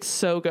 Like, it's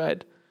so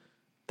good.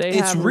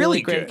 It's have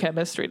really great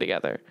chemistry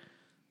together.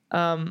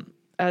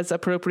 As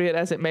appropriate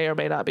as it may or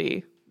may not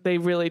be, they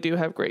really do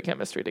have great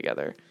chemistry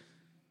together.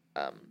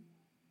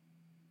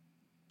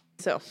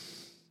 So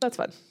that's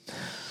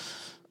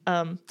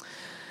fun.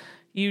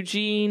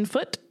 Eugene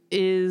Foote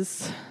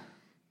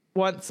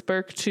wants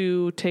Burke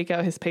to take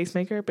out his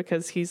pacemaker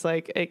because he's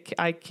like,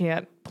 I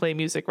can't play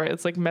music right.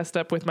 It's like messed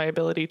up with my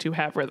ability to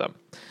have rhythm.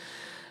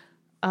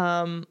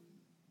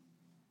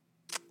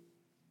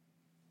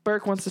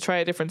 Burke wants to try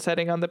a different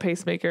setting on the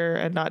pacemaker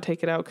and not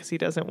take it out because he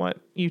doesn't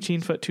want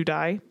Eugene Foote to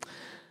die.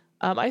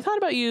 I thought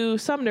about you,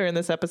 Sumner, in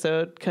this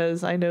episode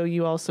because I know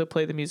you also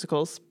play the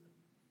musicals.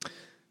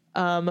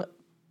 But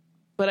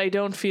I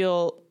don't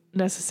feel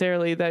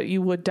necessarily that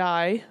you would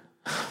die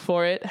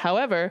for it.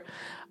 However,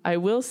 I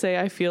will say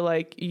I feel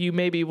like you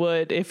maybe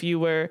would if you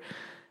were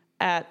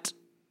at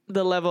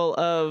the level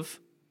of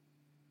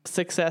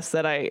success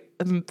that I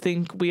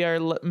think we are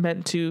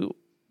meant to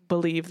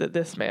believe that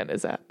this man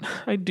is at.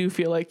 I do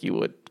feel like you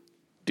would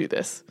do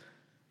this.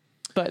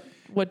 But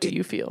what do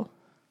you feel?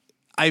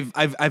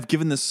 I've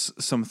given this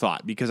some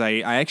thought because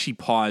I actually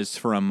paused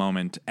for a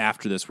moment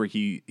after this where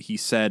he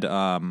said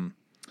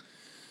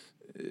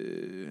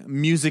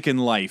music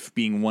and life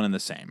being one and the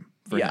same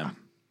for him.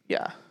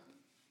 Yeah.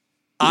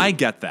 I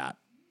get that.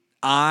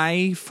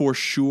 I for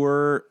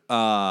sure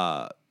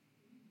I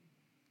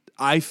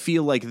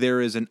feel like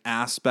there is an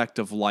aspect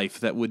of life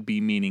that would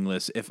be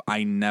meaningless if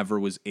I never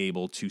was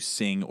able to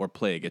sing or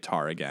play a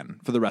guitar again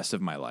for the rest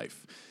of my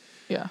life.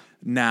 Yeah.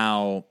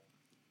 Now,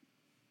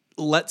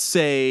 let's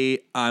say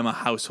I'm a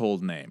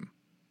household name.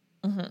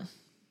 Mm-hmm.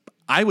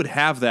 I would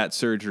have that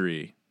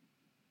surgery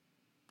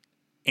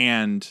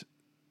and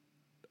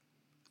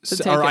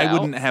I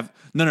wouldn't have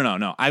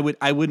no. I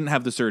wouldn't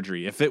have the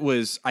surgery. If it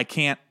was I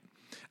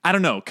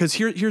don't know, because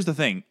here's the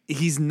thing.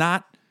 He's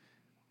not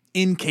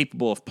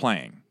incapable of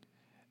playing.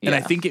 And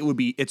I think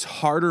it's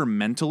harder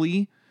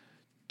mentally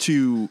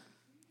to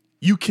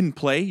you can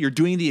play, you're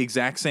doing the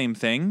exact same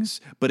things,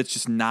 but it's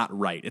just not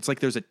right. It's like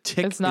there's a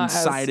tick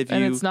inside of you.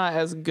 And it's not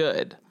as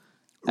good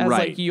as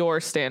Right. like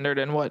your standard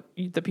and what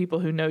the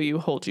people who know you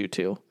hold you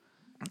to.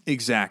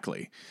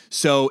 Exactly.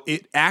 So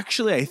it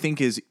actually, I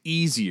think, is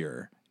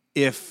easier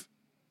if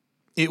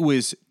it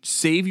was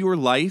save your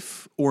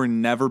life or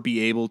never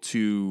be able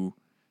to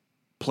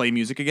play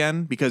music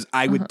again, because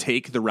I would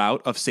take the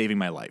route of saving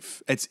my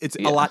life. It's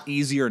a lot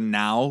easier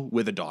now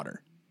with a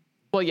daughter.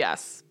 Well,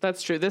 yes,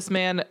 that's true. This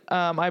man,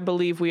 I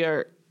believe we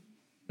are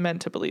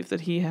meant to believe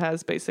that he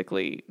has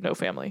basically no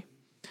family.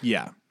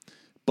 Yeah.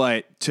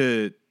 But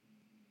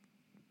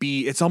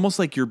it's almost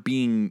like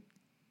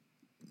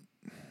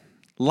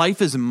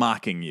life is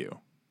mocking you,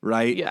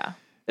 right? Yeah.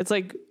 It's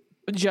like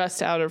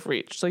just out of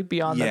reach. It's like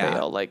beyond the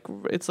veil. Like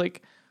it's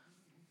like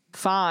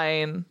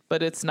fine,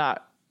 but it's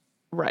not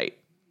right.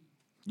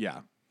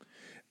 Yeah.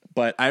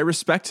 But I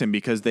respect him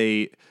because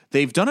they've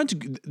done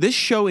this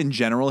show in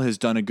general has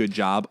done a good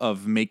job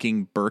of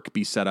making Burke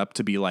be set up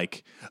to be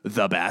like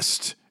the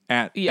best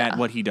at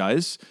what he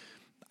does.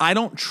 I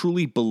don't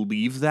truly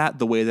believe that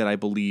the way that I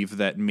believe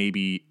that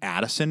maybe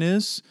Addison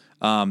is,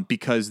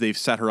 because they've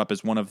set her up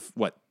as one of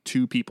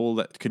two people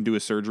that can do a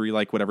surgery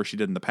like whatever she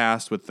did in the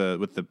past with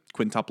the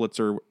quintuplets,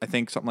 or I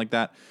think something like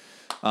that.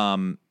 I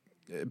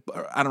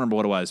don't remember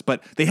what it was,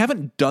 but they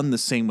haven't done the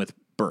same with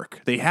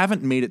Burke. They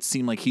haven't made it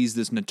seem like he's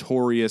this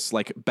notorious,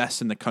 like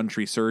best in the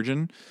country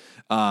surgeon.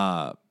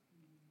 But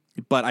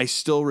I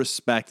still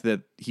respect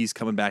that he's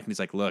coming back and he's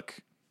like, look,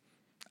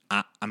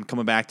 I'm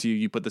coming back to you.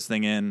 You put this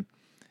thing in.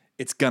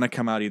 It's going to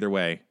come out either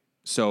way.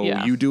 So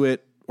you do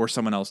it or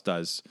someone else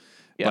does.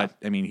 Yeah. But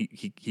I mean,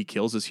 he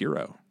kills his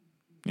hero,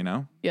 you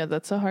know? Yeah,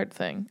 that's a hard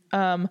thing.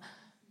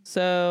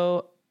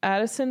 So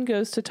Addison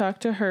goes to talk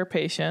to her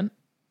patient.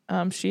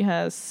 She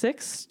has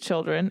 6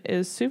 children,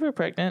 is super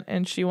pregnant,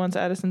 and she wants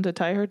Addison to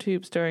tie her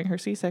tubes during her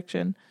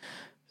C-section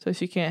so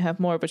she can't have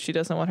more, but she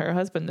doesn't want her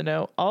husband to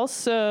know.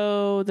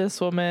 Also, this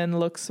woman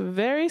looks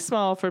very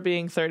small for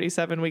being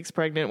 37 weeks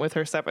pregnant with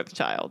her 7th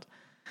child.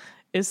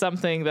 Is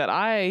something that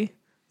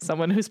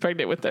someone who's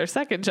pregnant with their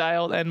 2nd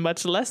child and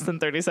much less than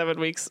 37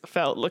 weeks,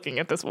 felt looking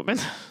at this woman.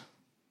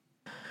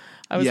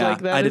 I was like,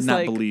 that I did is not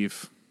like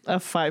believe a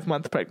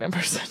 5-month pregnant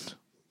person.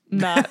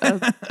 Not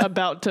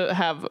about to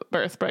have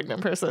birth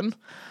pregnant person.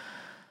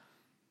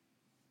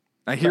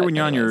 I hear when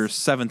you're on your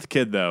 7th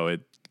kid, though,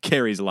 it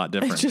carries a lot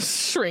different. It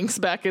just shrinks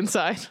back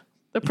inside.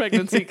 The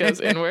pregnancy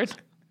goes inward.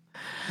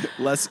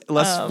 Less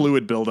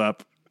fluid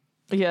buildup.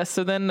 Yeah,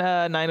 so then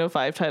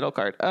 905 title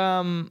card.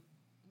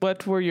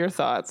 What were your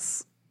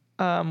thoughts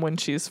when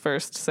she's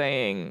first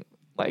saying,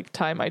 like,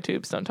 tie my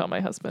tubes, don't tell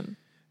my husband?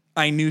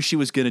 I knew she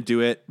was going to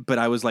do it, but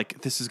I was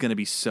like, this is going to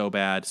be so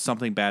bad.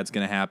 Something bad's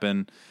going to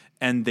happen.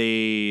 And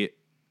they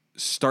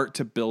start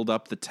to build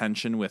up the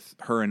tension with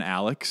her and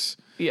Alex.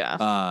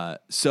 Yeah.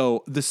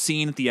 So the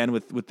scene at the end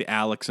with the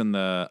Alex and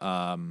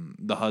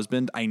the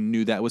husband, I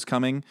knew that was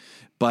coming,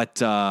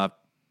 but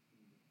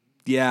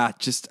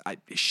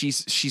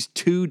she's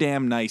too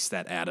damn nice,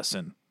 that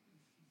Addison.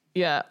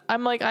 Yeah,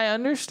 I'm like, I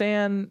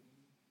understand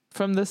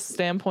from the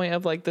standpoint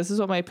of like, this is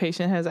what my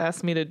patient has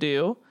asked me to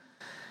do,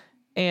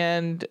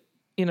 and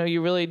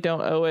you really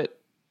don't owe it.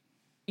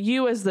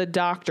 You as the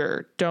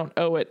doctor don't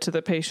owe it to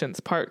the patient's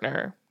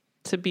partner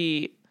to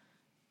be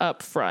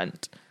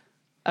upfront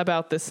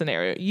about this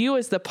scenario. You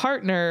as the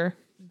partner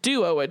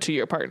do owe it to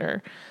your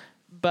partner,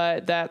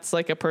 but that's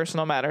like a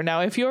personal matter.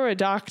 Now, if you're a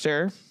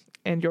doctor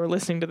and you're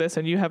listening to this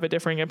and you have a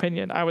differing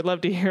opinion, I would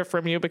love to hear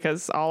from you,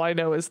 because all I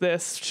know is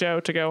this show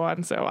to go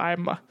on. So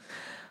I'm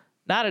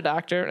not a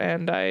doctor,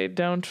 and I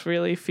don't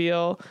really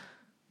feel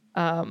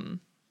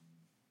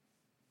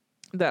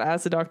that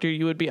as a doctor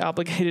you would be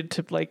obligated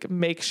to like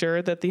make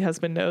sure that the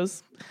husband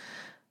knows.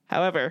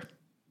 However,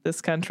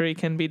 this country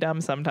can be dumb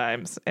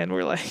sometimes, and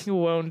we're like,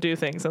 won't do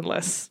things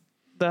unless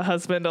the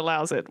husband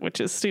allows it, which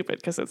is stupid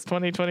because it's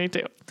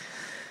 2022.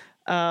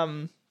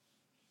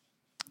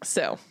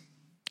 So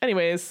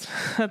anyways,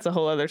 that's a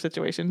whole other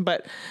situation.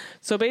 But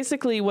so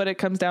basically what it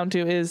comes down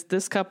to is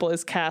this couple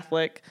is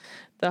Catholic.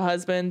 The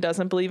husband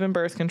doesn't believe in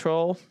birth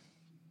control.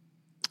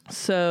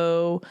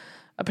 So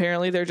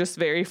apparently they're just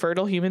very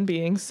fertile human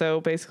beings.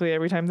 So basically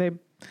every time they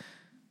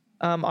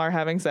are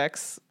having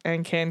sex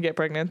and can get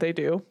pregnant, they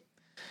do.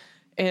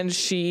 And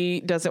she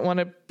doesn't want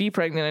to be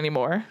pregnant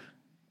anymore.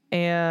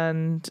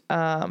 And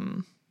I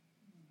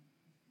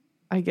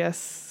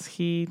guess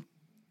he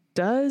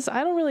does.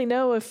 I don't really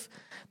know if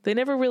they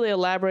never really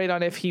elaborate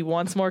on if he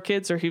wants more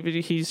kids or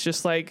he's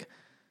just like,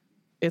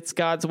 it's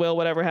God's will,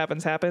 whatever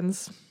happens,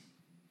 happens.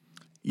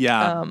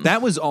 Yeah,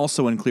 that was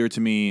also unclear to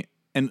me.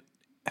 And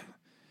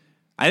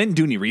I didn't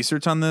do any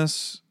research on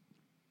this,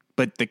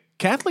 but the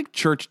Catholic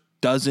Church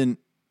doesn't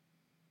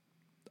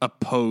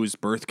oppose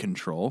birth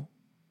control.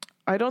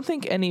 I don't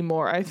think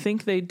anymore. I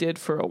think they did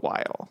for a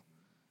while.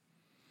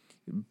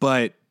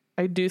 But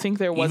I do think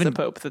there was a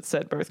pope that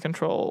said birth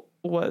control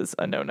was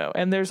a no-no.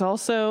 And there's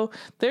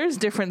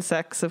different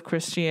sects of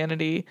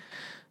Christianity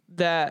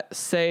that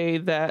say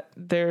that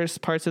there's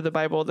parts of the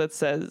Bible that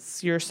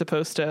says you're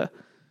supposed to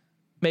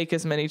make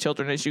as many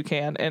children as you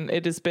can. And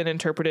it has been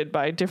interpreted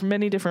by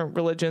many different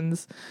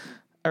religions,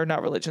 or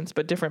not religions,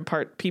 but different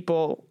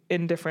people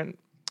in different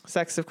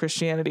sects of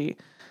Christianity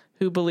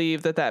who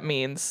believe that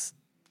means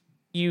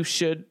you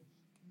should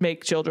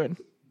make children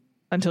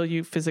until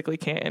you physically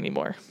can't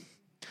anymore.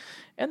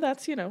 And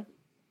that's, That's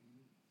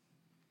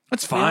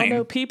we all fine.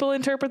 know people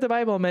interpret the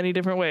Bible in many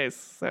different ways.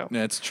 So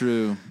That's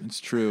true. It's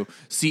true.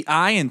 See,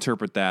 I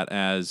interpret that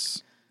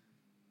as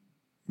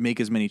make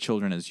as many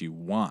children as you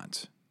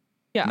want.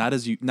 yeah, Not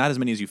as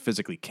many as you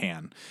physically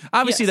can.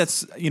 Obviously,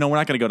 Yes. that's we're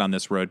not going to go down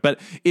this road, but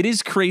it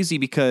is crazy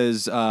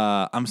because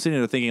I'm sitting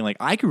there thinking like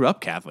I grew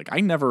up Catholic. I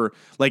never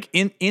like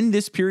in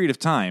this period of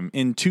time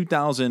in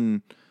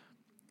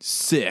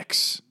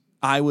 2006,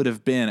 I would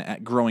have been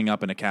growing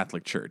up in a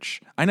Catholic church.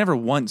 I never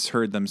once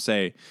heard them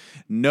say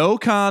no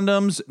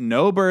condoms,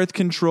 no birth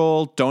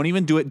control. Don't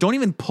even do it. Don't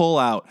even pull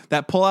out.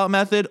 That pull out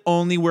method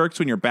only works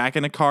when you're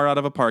backing a car out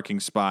of a parking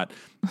spot.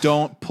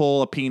 Don't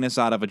pull a penis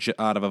out of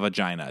a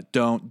vagina.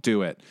 Don't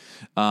do it.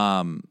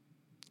 I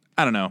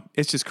don't know.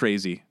 It's just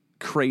crazy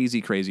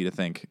to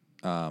think.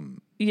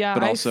 yeah.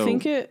 but also- I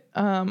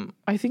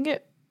think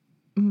it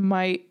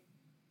might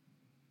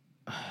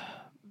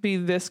be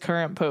this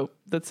current pope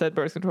that said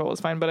birth control was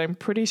fine, but I'm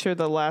pretty sure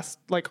the last,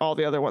 like all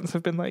the other ones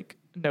have been like,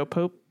 no,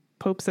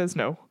 Pope says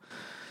no.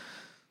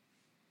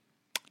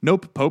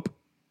 Nope, Pope.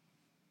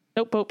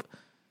 Nope, Pope.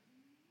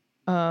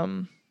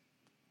 Alex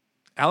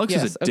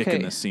Yes, is a dick in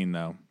okay. this scene,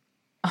 though.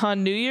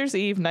 On New Year's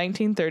Eve,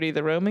 1930,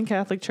 the Roman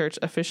Catholic Church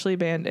officially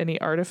banned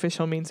any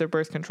artificial means of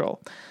birth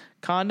control.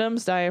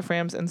 Condoms,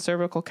 diaphragms, and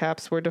cervical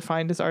caps were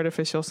defined as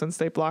artificial since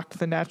they blocked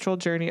the natural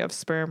journey of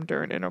sperm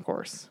during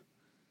intercourse.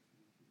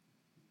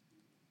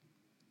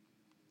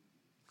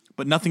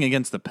 But nothing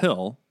against the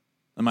pill.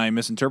 Am I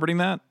misinterpreting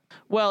that?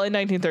 Well, in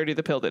 1930,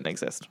 the pill didn't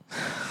exist.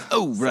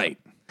 Oh, right.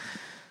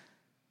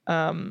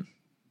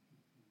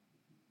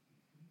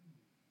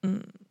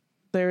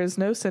 There is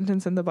no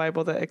sentence in the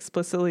Bible that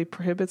explicitly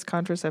prohibits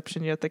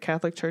contraception, yet the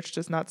Catholic Church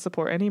does not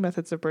support any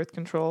methods of birth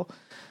control,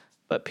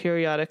 but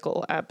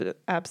periodical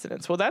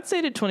abstinence. Well, that's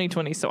dated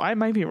 2020, so I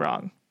might be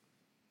wrong.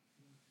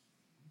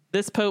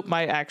 This Pope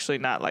might actually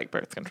not like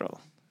birth control.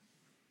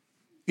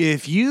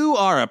 If you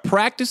are a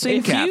practicing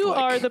If Catholic, you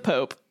are the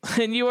Pope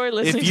and you are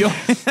listening, if you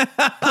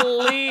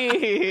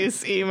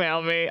please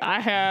email me.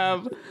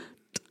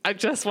 I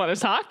just want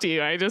to talk to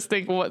you. I just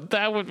think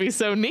that would be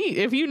so neat.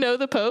 If you know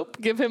the Pope,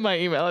 give him my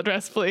email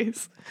address,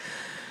 please.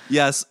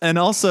 yes, and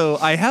also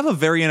I have a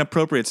very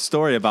inappropriate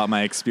story about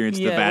my experience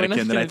at the Yeah, we're not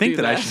Vatican that I gonna think do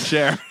that I that. should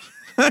share.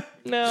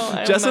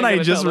 No, Jess and I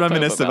just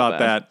reminisced reminisced about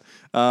that.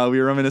 We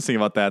were reminiscing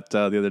about that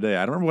the other day.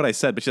 I don't remember what I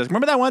said, but she's like,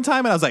 "Remember that one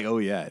time?" And I was like, "Oh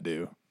yeah, I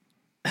do."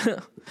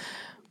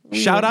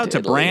 Shout went out to to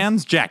Italy.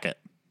 Brand's Jacket.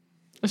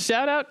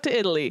 Shout out to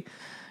Italy.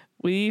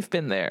 We've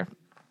been there,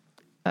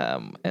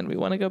 and we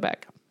want to go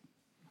back.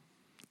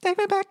 Take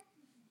me back.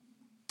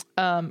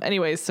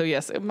 Anyways, so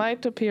yes, it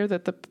might appear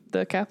that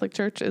the Catholic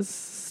Church is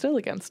still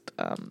against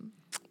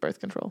birth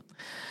control,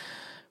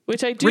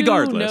 which I do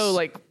Regardless. know.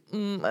 Like,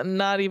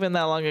 not even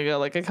that long ago,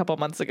 like a couple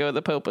months ago,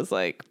 the Pope was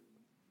like,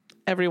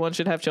 everyone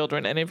should have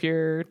children, and if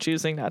you're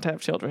choosing not to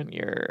have children,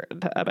 you're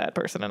a bad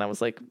person. And I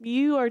was like,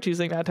 you are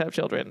choosing not to have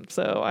children,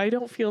 so I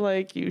don't feel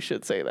like you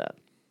should say that.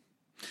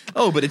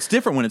 Oh, but it's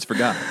different when it's for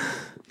God.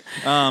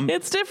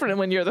 It's different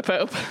when you're the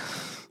Pope.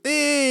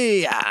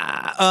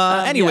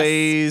 Yeah.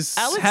 Anyways,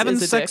 Alex having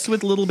is a sex dick.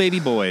 with little baby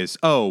boys.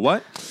 Oh,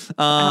 what?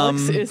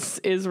 Alex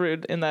is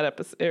rude in that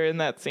episode, or in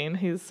that scene.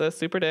 He's a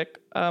super dick.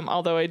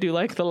 Although I do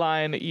like the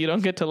line, "You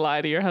don't get to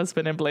lie to your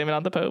husband and blame it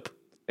on the Pope."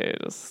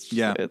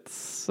 Yeah.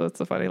 It's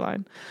a funny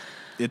line.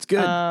 It's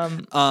good.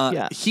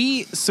 yeah.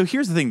 So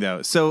here's the thing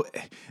though. So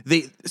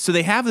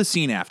they have the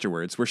scene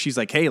afterwards where she's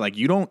like, "Hey, like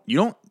you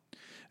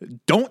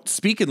don't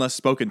speak unless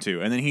spoken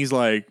to," and then he's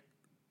like,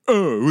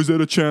 "Oh, is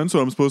that a chance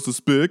where I'm supposed to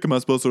speak? Am I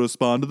supposed to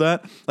respond to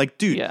that?" Like,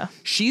 dude, Yeah.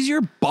 she's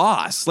your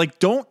boss. Like,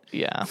 don't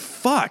Yeah.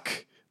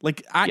 fuck.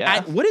 Like,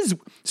 Yeah. what is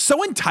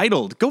so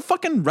entitled? Go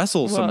fucking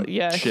wrestle some Well,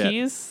 yeah, shit.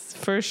 he's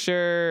for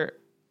sure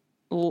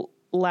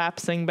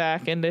lapsing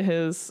back into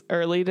his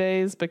early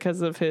days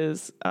because of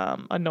his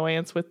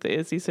annoyance with the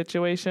Izzy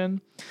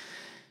situation.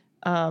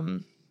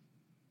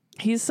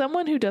 He's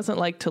someone who doesn't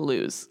like to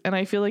lose, and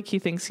I feel like he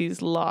thinks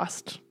he's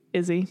lost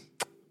Izzy,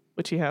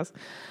 which he has,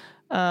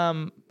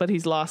 but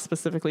he's lost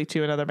specifically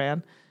to another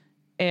man,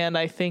 and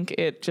I think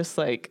it just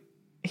like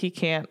he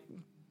can't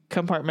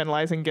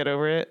compartmentalize and get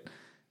over it,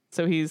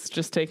 so he's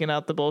just taking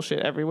out the bullshit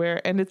everywhere,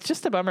 and it's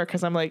just a bummer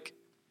because I'm like.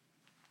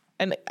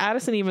 And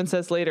Addison even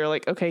says later,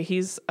 like, okay,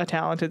 he's a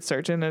talented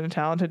surgeon and a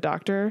talented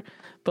doctor,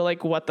 but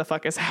like, what the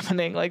fuck is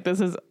happening? Like, this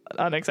is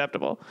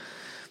unacceptable.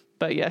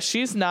 But yeah,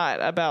 she's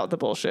not about the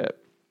bullshit.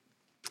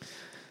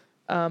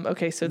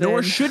 Okay, so then,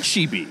 Nor should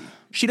she be.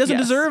 She doesn't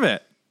Yes. deserve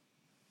it.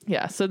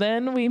 yeah, so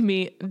then we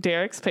meet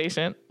Derek's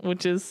patient,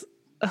 which is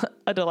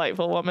a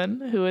delightful woman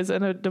who is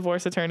a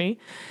divorce attorney,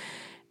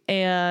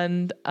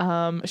 and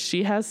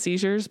she has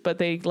seizures, but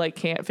they like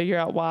can't figure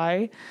out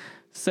why.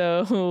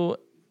 So.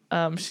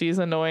 She's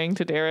annoying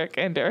to Derek,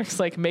 and Derek's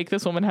like, make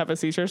this woman have a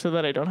seizure so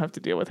that I don't have to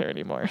deal with her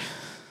anymore.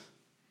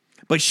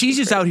 But she's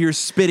just out here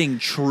spitting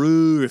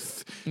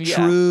truth. Yeah.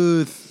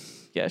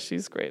 Truth. Yeah,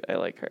 she's great. I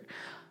like her.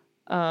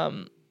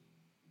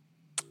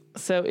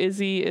 So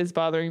Izzy is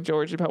bothering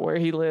George about where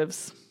he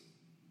lives.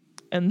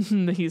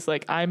 And he's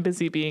like, I'm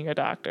busy being a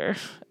doctor.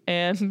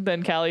 And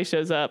then Callie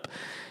shows up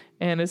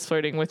and is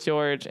flirting with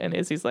George. And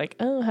Izzy's like,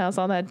 oh, how's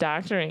all that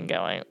doctoring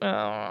going?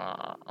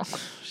 Oh,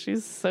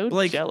 she's so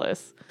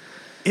jealous.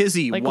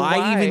 Izzy, Like,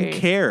 why even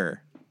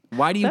care?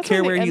 Why do you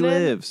care where he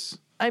lives?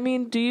 I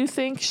mean, do you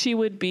think she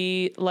would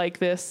be like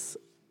this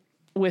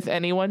with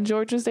anyone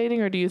George is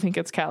dating? Or do you think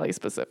it's Callie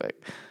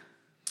specific?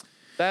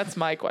 That's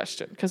my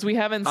question. Because we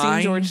haven't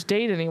seen George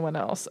date anyone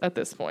else at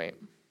this point.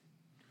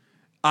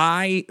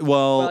 I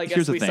guess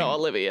here's the thing. We saw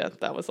Olivia.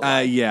 That was a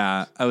lie.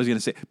 Yeah, I was going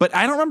to say. But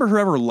I don't remember her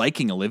ever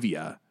liking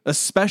Olivia,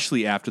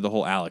 especially after the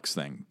whole Alex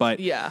thing.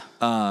 But yeah,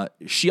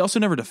 she also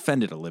never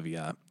defended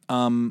Olivia.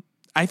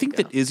 I think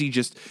that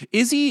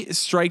Izzy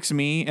strikes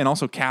me, and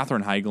also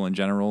Katherine Heigl in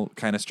general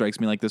kind of strikes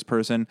me like this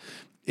person,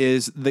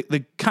 is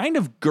the kind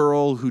of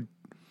girl who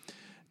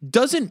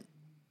doesn't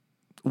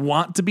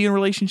want to be in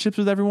relationships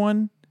with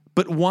everyone,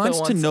 but wants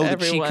to know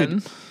that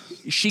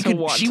she could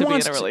be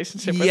in a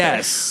relationship with her.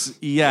 Yes.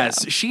 Yeah.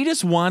 She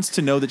just wants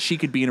to know that she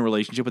could be in a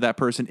relationship with that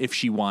person if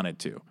she wanted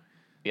to.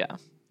 Yeah.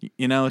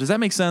 You know, does that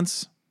make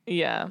sense?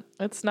 Yeah.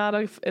 It's not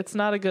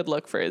a good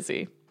look for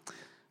Izzy.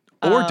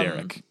 Or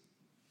Derek.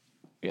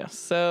 Yeah.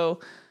 So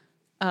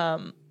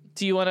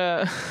do you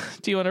wanna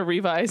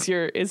revise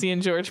your Izzy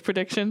and George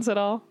predictions at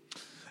all?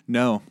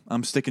 No,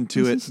 I'm sticking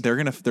to it. They're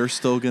gonna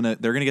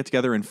get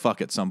together and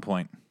fuck at some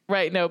point.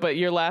 Right, no, but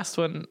your last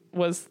one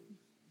was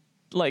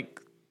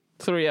like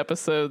 3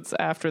 episodes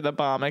after the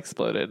bomb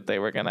exploded, they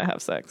were going to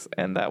have sex.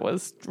 And that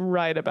was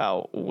right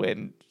about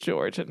when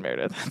George and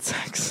Meredith had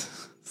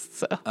sex.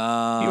 So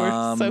you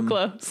were so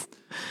close.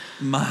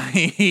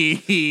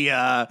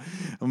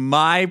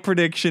 My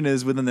prediction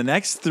is within the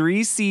next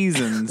 3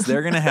 seasons,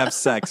 they're going to have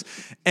sex.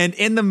 And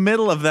in the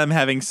middle of them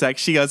having sex,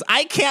 she goes,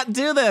 I can't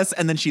do this.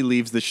 And then she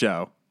leaves the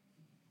show.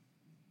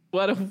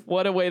 What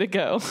a way to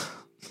go.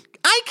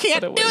 I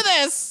can't do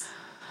this.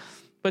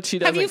 But she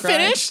doesn't cry. Have you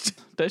finished?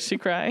 Does she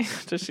cry?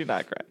 Does she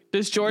not cry?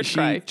 Does George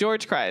cry?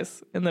 George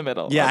cries in the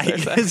middle. Yeah,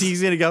 he's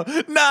going to go,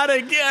 not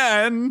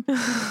again.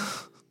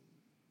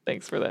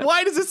 Thanks for that.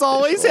 Why does this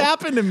always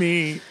happen to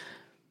me?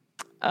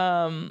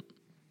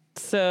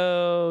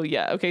 So,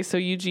 yeah. Okay, so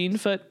Eugene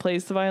Foote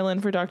plays the violin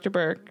for Dr.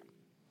 Burke.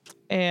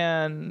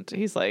 And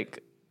he's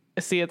like,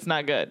 see, it's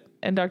not good.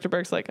 And Dr.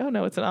 Burke's like, oh,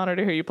 no, it's an honor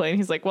to hear you play. And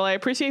he's like, well, I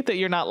appreciate that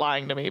you're not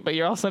lying to me, but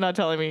you're also not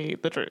telling me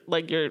the truth.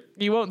 Like,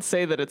 you won't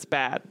say that it's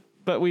bad,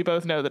 but we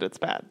both know that it's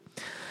bad.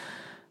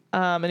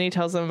 And he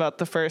tells him about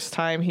the first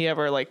time he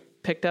ever, like,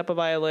 picked up a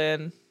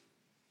violin.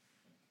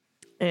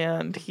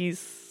 And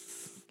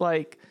he's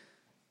like,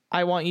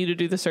 I want you to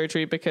do the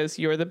surgery because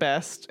you're the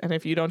best. And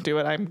if you don't do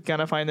it, I'm going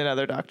to find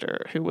another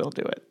doctor who will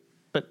do it.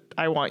 But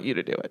I want you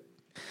to do it.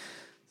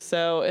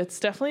 So it's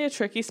definitely a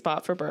tricky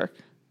spot for Burke.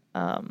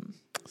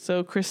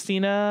 So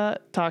Christina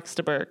talks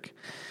to Burke.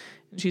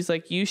 And she's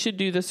like, you should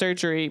do the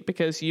surgery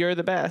because you're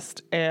the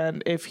best.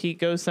 And if he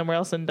goes somewhere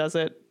else and does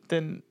it,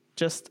 then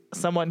just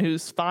someone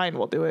who's fine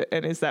will do it.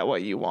 And is that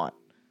what you want?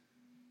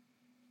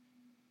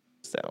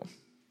 So,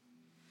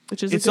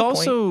 which is it's a good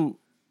also point.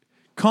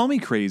 Call me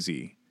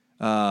crazy.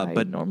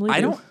 But normally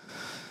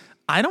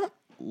I don't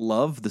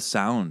love the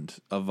sound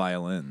of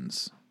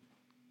violins.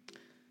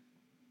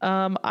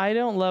 I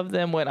don't love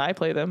them when I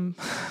play them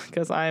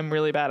because I'm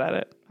really bad at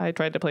it. I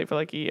tried to play for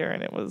like a year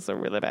and it was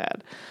really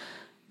bad.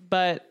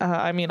 But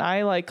I mean,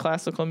 I like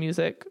classical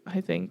music, I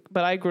think.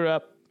 But I grew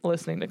up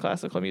listening to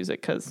classical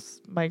music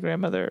because my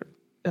grandmother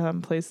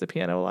plays the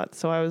piano a lot.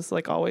 So I was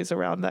like always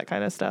around that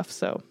kind of stuff.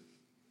 So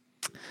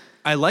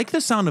I like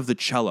the sound of the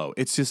cello.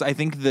 It's just, I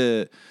think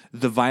the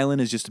violin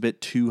is just a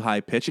bit too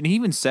high pitched. And he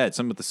even said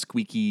something with the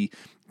squeaky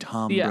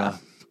timbre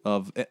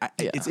of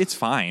it's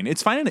fine.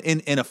 It's fine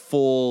in a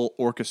full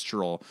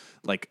orchestral,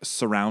 like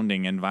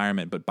surrounding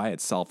environment, but by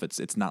itself,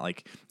 it's not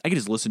like I could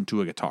just listen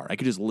to a guitar. I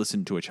could just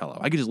listen to a cello.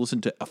 I could just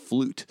listen to a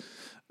flute.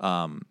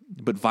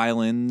 But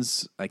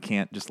violins, I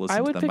can't just listen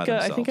to them by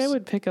themselves. I think I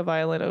would pick a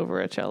violin over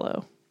a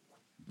cello.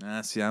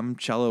 See, I'm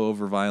cello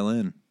over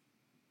violin.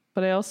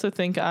 But I also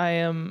think I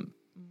am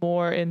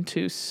more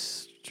into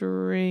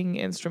string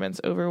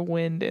instruments over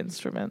wind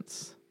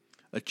instruments.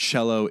 A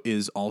cello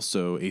is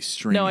also a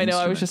string instrument. No, I know.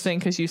 I was just saying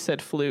because you said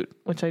flute,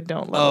 which I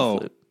don't love a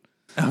flute.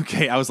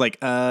 Okay. I was like,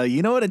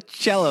 you know what a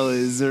cello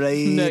is,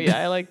 right? No, yeah,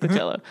 I like the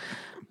cello.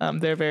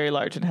 They're very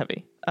large and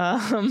heavy.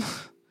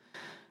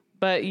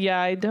 But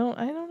yeah, I don't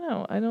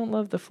know. I don't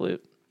love the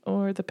flute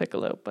or the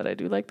piccolo, but I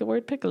do like the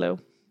word piccolo.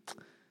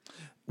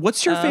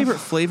 What's your favorite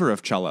flavor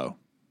of cello?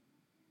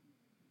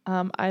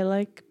 I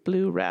like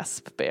blue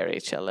raspberry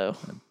cello.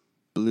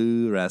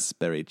 Blue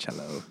raspberry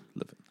cello.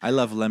 I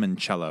love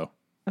limoncello.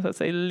 I would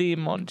say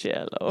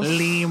limoncello.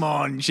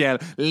 Limoncello.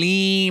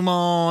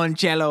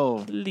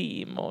 Limoncello.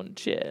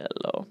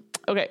 Limoncello.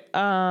 Okay.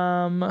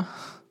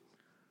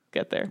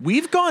 get there.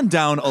 We've gone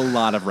down a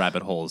lot of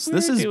rabbit holes.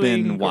 This has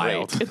Doing been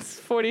wild. great. It's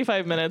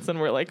 45 minutes and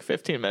we're like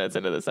 15 minutes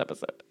into this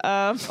episode.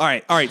 All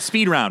right.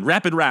 Speed round.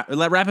 Rapid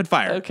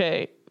fire.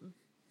 Okay.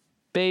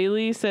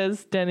 Bailey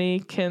says Denny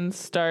can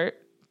start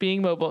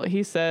being mobile.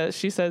 She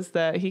says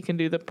that he can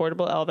do the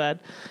portable LVAD.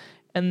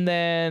 And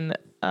then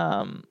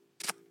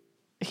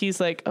he's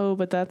like, oh,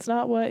 but that's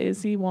not what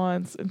Izzy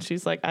wants. And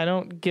she's like, I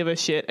don't give a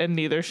shit, and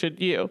neither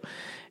should you.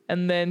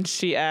 And then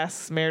she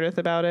asks Meredith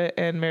about it,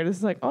 and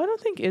Meredith's like, oh, I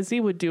don't think Izzy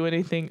would do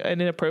anything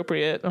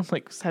inappropriate. I'm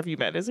like, have you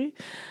met Izzy?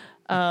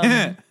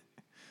 And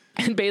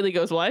Bailey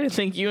goes, well, I didn't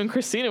think you and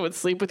Christina would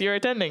sleep with your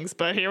attendings,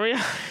 but here we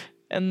are.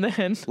 And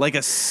then like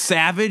a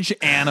savage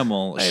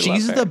animal. I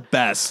She's love her. the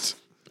best.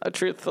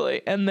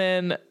 Truthfully. And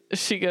then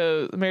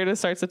Meredith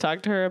starts to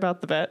talk to her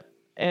about the vet,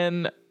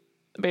 and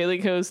Bailey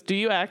goes, do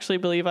you actually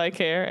believe I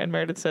care? And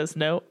Meredith says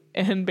no.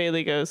 And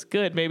Bailey goes,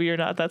 good, maybe you're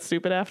not that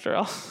stupid after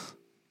all.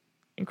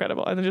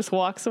 Incredible. And then just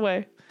walks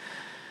away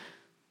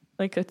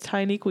like a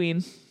tiny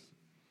queen.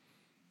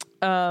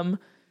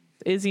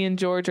 Izzy and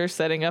George are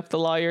setting up the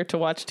lawyer to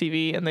watch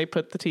TV, and they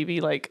put the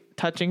TV like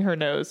touching her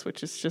nose,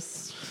 which is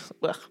just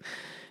ugh.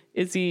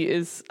 Izzy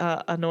is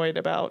annoyed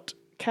about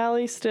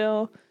Callie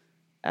still.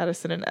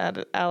 Addison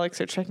and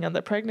Alex are checking on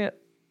the pregnant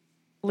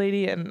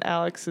lady, and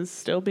Alex is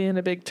still being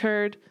a big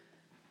turd.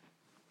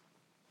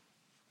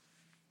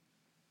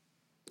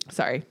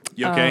 Sorry.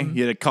 You okay?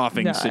 You had a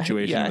coughing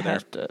situation I over there.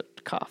 have to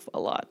cough a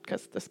lot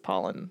because this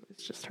pollen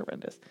is just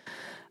horrendous.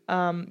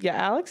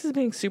 Alex is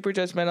being super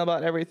judgmental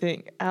about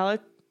everything.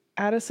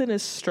 Addison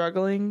is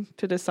struggling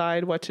to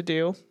decide what to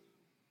do.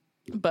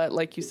 But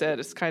like you said,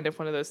 it's kind of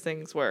one of those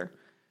things where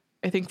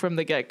I think from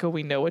the get-go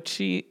we know what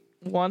she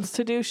wants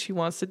to do. She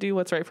wants to do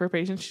what's right for her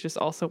patient. She just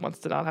also wants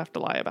to not have to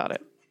lie about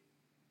it.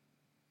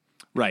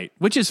 Right,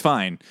 which is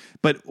fine.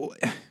 But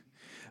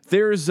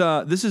there's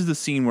this is the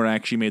scene where I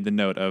actually made the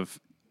note of,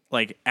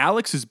 like,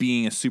 Alex is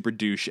being a super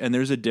douche, and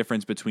there's a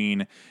difference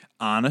between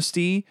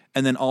honesty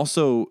and then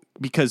also,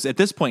 because at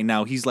this point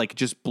now he's like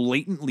just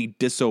blatantly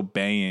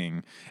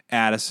disobeying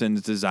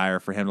Addison's desire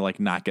for him to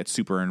like not get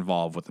super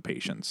involved with the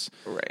patients.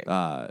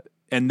 Right.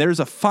 And there's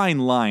a fine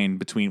line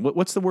between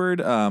what's the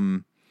word?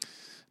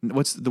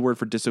 What's the word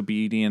for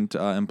disobedient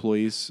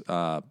employees?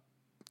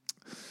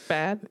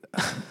 Bad?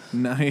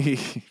 No,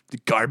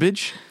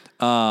 garbage.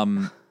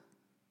 Oh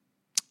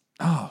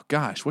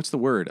gosh, what's the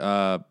word?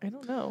 I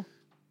don't know.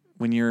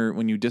 When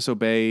you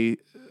disobey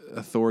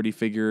authority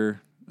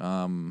figure,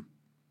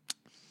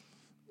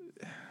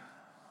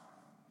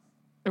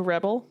 A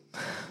rebel?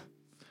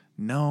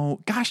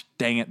 no, gosh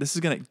dang it! This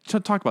is gonna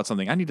talk about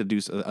something. I need to do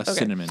a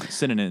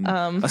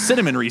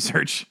synonym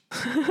research.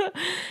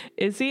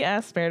 Izzy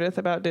asked Meredith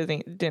about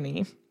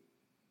Denny.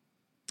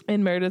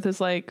 And Meredith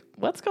is like,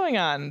 what's going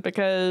on?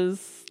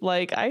 Because,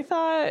 like, I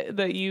thought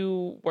that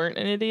you weren't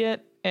an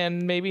idiot,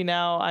 and maybe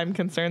now I'm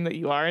concerned that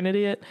you are an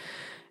idiot.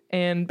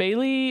 And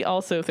Bailey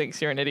also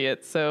thinks you're an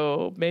idiot,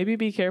 so maybe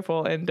be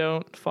careful and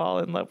don't fall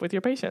in love with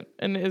your patient.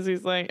 And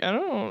Izzy's like, I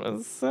don't know,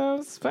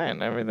 it's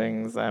fine.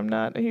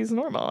 He's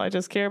normal. I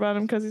just care about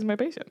him because he's my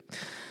patient.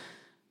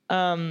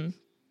 So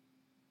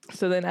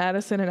then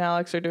Addison and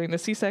Alex are doing the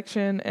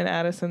C-section, and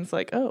Addison's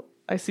like, oh,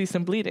 I see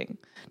some bleeding.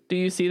 Do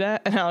you see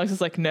that? And Alex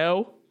is like,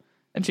 no.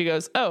 And she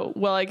goes, oh,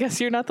 well, I guess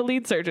you're not the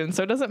lead surgeon,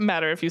 so it doesn't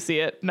matter if you see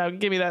it. Now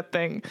give me that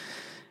thing.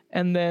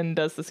 And then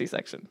does the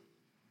C-section.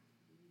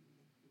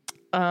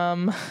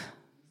 So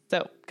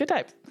good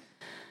times.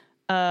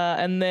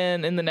 And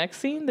then in the next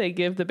scene, they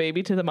give the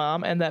baby to the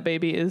mom, and that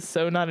baby is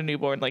so not a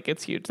newborn. Like,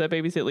 it's huge. That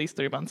baby's at least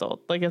 3 months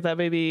old. Like, if that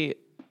baby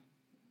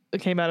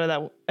came out of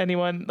that,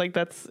 anyone, like,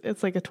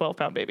 it's like a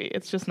 12-pound baby.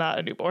 It's just not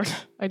a newborn.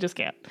 I just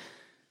can't.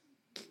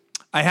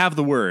 I have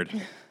the word.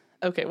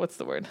 Okay, what's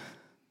the word?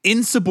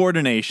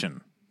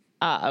 Insubordination.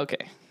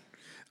 Okay.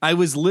 It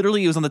was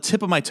on the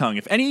tip of my tongue.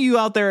 If any of you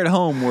out there at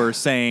home were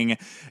saying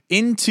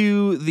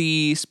into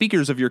the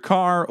speakers of your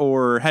car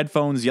or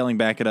headphones, yelling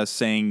back at us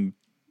saying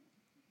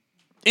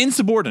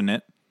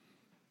insubordinate,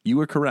 you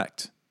were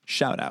correct.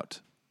 Shout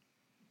out.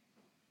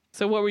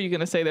 So what were you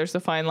going to say? There's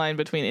a fine line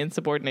between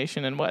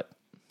insubordination and what?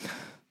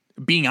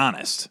 Being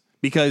honest.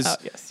 Because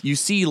yes. you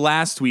see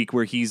last week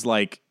where he's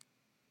like,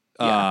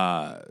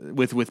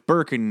 with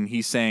Burke, and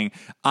he's saying,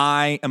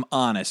 I am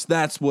honest.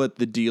 That's what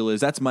the deal is.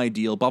 That's my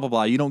deal. Blah, blah,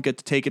 blah. You don't get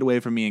to take it away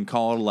from me and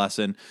call it a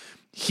lesson.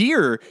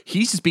 Here,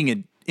 he's just being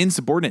an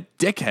insubordinate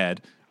dickhead,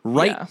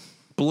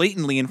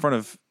 blatantly in front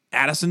of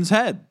Addison's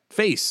head.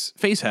 Face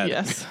head.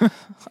 Yes.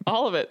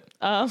 All of it.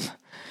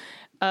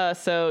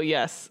 So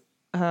yes.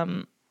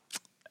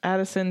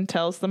 Addison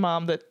tells the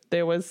mom that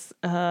there was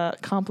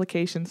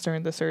complications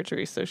during the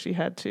surgery, so she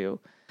had to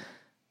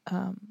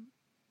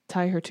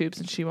tie her tubes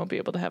and she won't be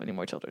able to have any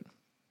more children.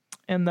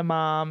 And the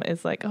mom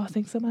is like, oh,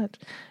 thanks so much.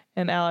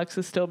 And Alex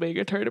is still being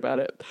a turd about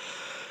it.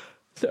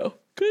 So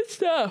good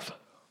stuff.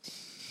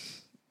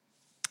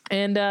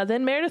 And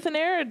then Meredith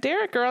and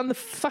Derek are on the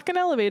fucking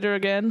elevator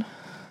again.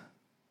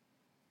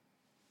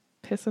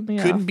 Pissing me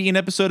off. Couldn't be an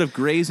episode of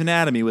Grey's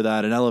Anatomy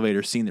without an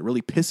elevator scene that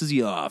really pisses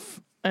you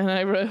off. And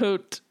I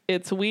wrote,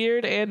 it's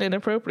weird and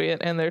inappropriate.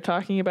 And they're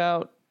talking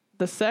about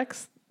the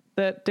sex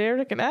that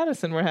Derek and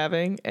Addison were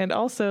having, and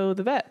also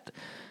the vet.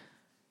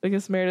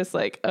 Because Meredith's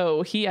like,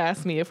 oh, he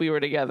asked me if we were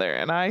together,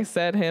 and I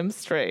set him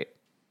straight.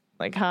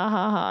 Like, ha,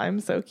 ha, ha, I'm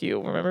so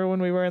cute. Remember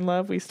when we were in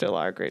love? We still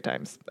are. Great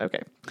times.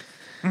 Okay.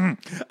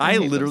 I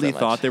literally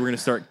thought they were going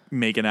to start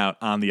making out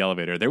on the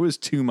elevator. There was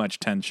too much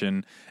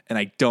tension, and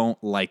I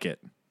don't like it.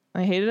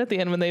 I hate it at the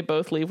end when they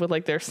both leave with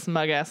like their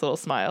smug ass little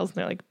smiles. And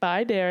they're like,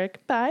 bye,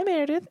 Derek. Bye,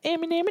 Meredith. We're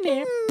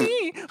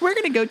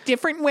going to go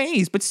different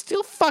ways, but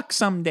still fuck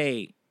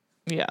someday.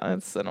 Yeah,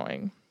 that's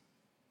annoying.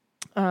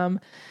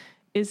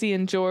 Izzy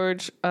and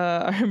George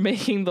are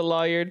making the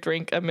lawyer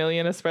drink 1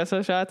 million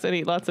espresso shots and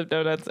eat lots of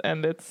donuts,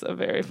 and it's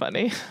very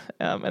funny.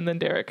 And then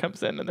Derek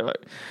comes in, and they're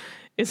like,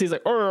 Izzy's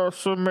like, oh,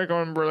 so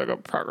making really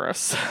good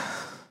progress.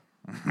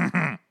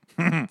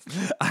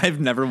 I've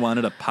never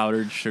wanted a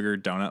powdered sugar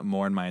donut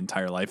more in my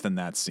entire life than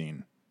that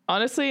scene.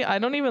 Honestly, I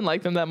don't even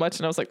like them that much,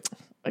 and I was like,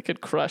 I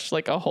could crush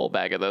like a whole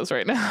bag of those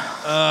right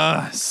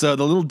now. So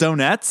the little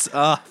donuts,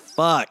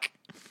 fuck.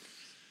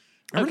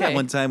 Remember that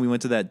one time we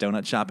went to that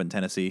donut shop in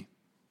Tennessee?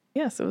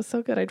 Yes, it was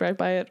so good. I drive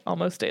by it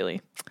almost daily.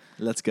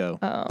 Let's go.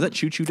 Is that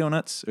Choo Choo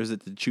Donuts, or is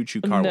it the Choo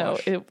Choo Car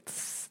Wash? No,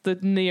 it's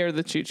near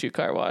the Choo Choo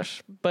Car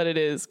Wash, but it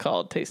is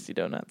called Tasty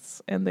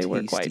Donuts, and they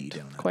were quite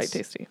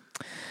tasty.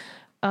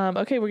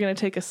 Okay, we're going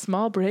to take a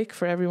small break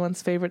for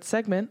everyone's favorite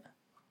segment,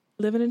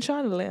 Living in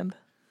Shondaland.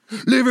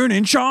 Living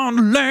in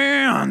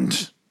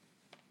Shondaland.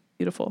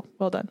 Beautiful.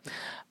 Well done.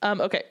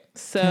 Okay,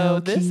 so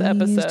this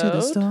episode, to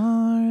the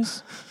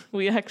stars.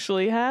 We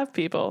actually have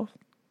people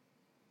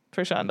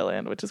for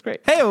Shondaland, which is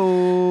great.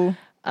 Hey-o.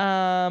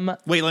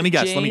 Wait, let me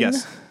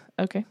guess.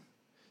 Okay.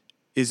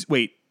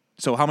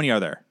 So how many are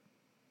there?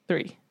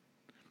 3.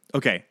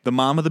 Okay, the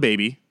mom of the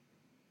baby.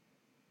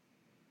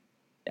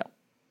 No.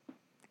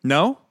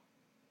 No?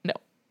 No.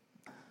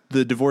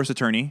 The divorce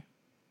attorney.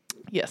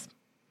 Yes.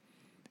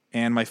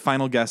 And my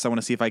final guess, I want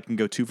to see if I can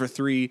go 2 for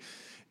 3,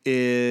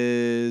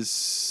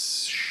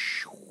 is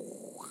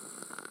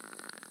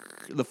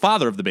the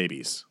father of the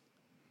babies.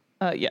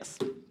 Yes.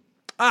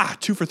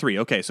 2 for 3.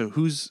 Okay, so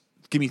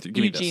give me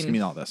this. Give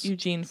me all this.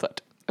 Eugene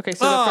Foote. Okay,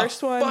 so the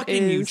first one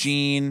is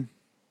Eugene.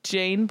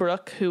 Jane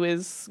Brooke, who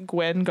is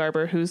Gwen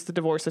Garber, who's the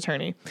divorce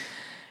attorney.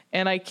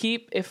 And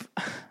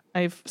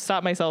I've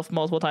stopped myself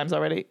multiple times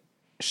already.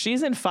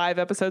 She's in 5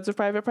 episodes of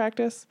Private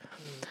Practice.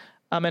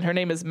 And her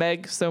name is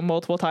Meg. So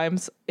multiple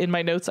times in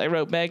my notes, I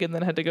wrote Meg and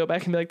then had to go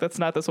back and be like, that's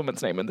not this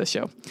woman's name in this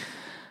show.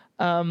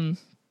 And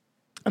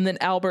then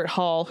Albert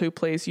Hall, who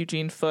plays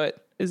Eugene Foote,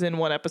 is in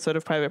 1 episode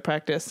of Private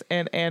Practice.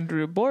 And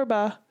Andrew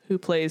Borba, who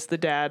plays the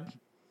dad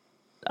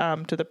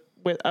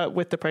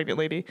with the pregnant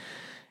lady,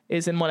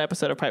 is in 1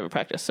 episode of Private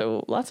Practice.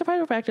 So lots of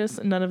Private Practice,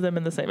 none of them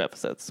in the same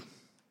episodes.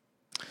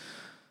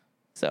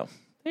 So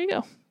there you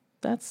go.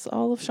 That's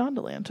all of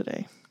Shondaland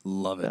today.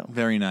 Love it.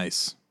 Very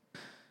nice.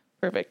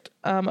 Perfect.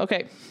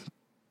 Okay.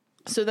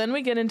 So then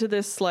we get into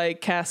this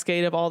like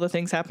cascade of all the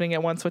things happening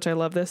at once, which I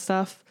love this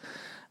stuff.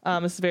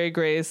 It's very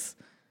Grey's.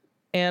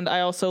 And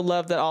I also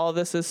love that all of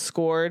this is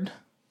scored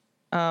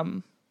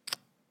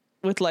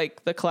with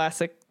like the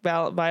classic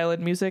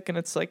violin music, and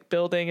it's like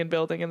building and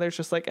building, and there's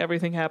just like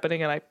everything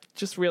happening, and I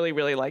just really,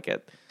 really like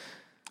it.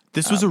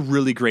 This was a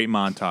really great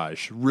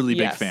montage. Really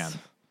big fan.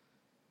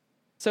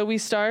 So we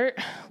start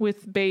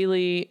with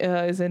Bailey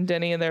is in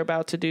Denny, and they're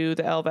about to do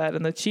the LVAD,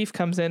 and the chief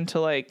comes in to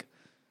like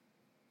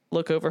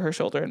look over her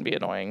shoulder and be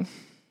annoying.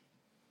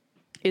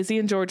 Izzy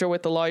and George are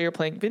with the lawyer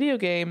playing video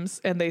games,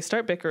 and they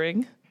start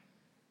bickering.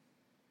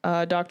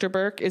 Dr.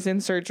 Burke is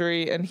in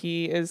surgery, and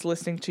he is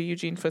listening to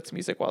Eugene Foote's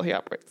music while he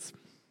operates.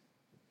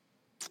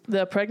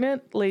 The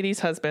pregnant lady's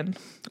husband,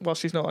 well,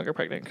 she's no longer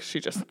pregnant because she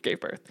just gave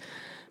birth.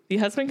 The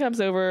husband comes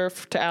over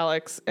to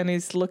Alex, and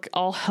he's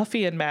all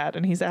huffy and mad,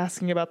 and he's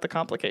asking about the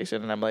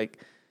complication. And I'm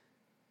like,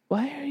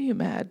 why are you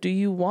mad? Do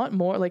you want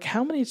more? Like,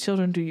 how many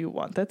children do you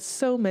want? That's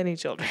so many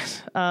children.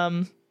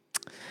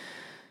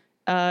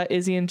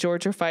 Izzy and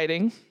George are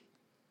fighting.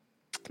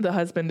 The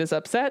husband is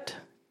upset.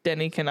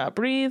 Denny cannot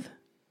breathe.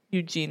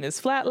 Eugene is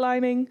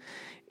flatlining.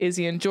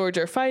 Izzy and George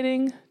are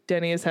fighting.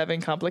 Denny is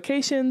having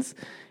complications.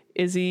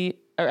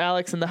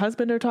 Alex and the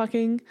husband are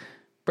talking.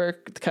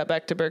 Burke, cut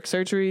back to Burke's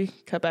surgery,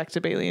 cut back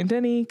to Bailey and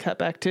Denny, cut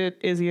back to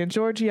Izzy and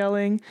George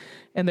yelling,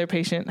 and their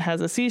patient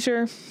has a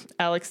seizure.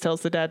 Alex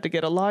tells the dad to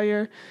get a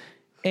lawyer,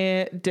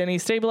 and Denny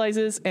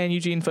stabilizes, and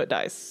Eugene Foote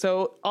dies.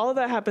 So all of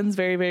that happens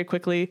very, very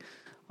quickly.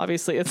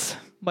 Obviously, it's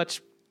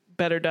much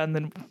better done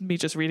than me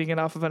just reading it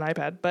off of an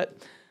iPad,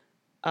 but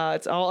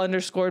it's all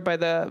underscored by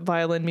the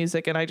violin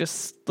music, and I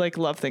just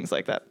love things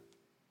like that.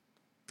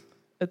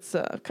 It's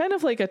kind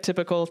of like a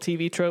typical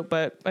TV trope,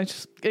 but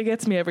it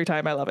gets me every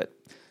time. I love it.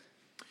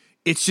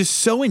 It's just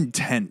so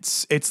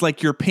intense. It's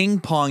like you're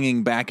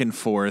ping-ponging back and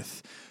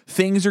forth.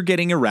 Things are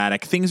getting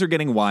erratic. Things are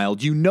getting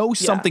wild. You know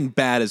something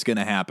bad is going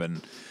to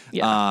happen.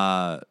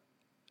 Yeah.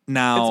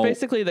 Now it's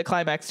basically the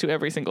climax to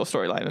every single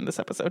storyline in this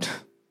episode.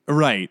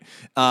 Right.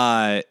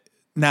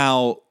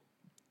 Now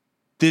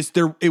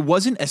it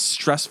wasn't as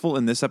stressful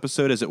in this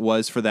episode as it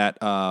was for that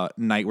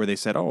night where they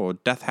said, "Oh,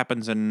 death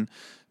happens in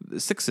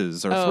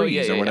 6s or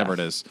 3s or whatever it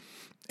is."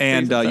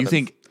 And Season you 7's.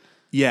 think,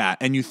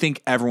 and you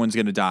think everyone's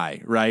going to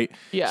die, right?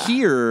 Yeah.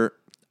 Here,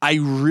 I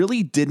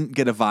really didn't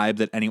get a vibe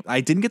that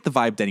I didn't get the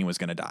vibe Denny was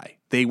going to die.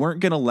 They weren't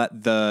going to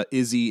let the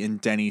Izzy and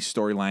Denny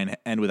storyline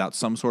end without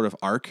some sort of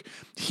arc.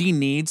 He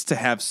needs to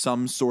have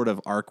some sort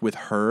of arc with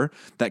her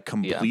that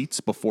completes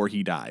before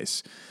he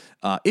dies.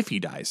 If he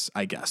dies,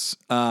 I guess.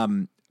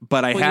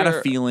 But I had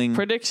a feeling.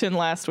 Prediction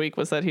last week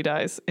was that he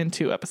dies in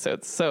 2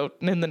 episodes. So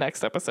in the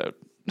next episode.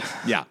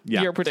 Yeah.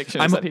 Your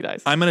prediction is that he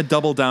dies. I'm going to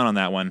double down on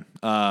that one.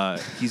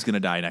 He's going to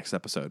die next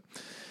episode.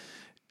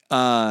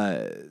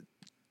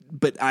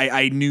 But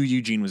I knew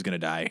Eugene was going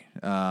to die.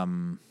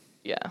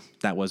 Yeah.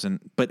 That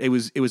wasn't, but it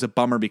was a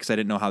bummer because I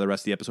didn't know how the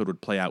rest of the episode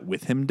would play out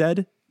with him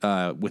dead,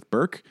 with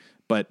Burke,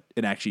 but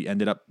it actually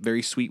ended up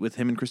very sweet with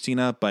him and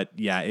Christina. But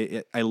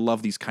yeah, I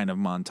love these kind of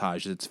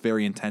montages. It's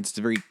very intense. It's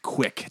very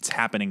quick. It's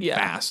happening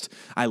fast.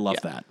 I love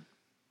that.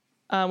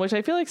 Which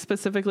I feel like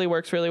specifically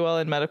works really well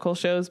in medical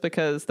shows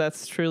because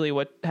that's truly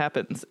what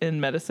happens in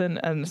medicine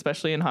and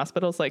especially in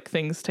hospitals. Like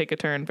things take a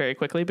turn very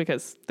quickly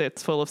because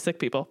it's full of sick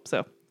people.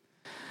 So,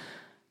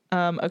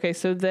 okay.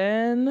 So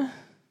then,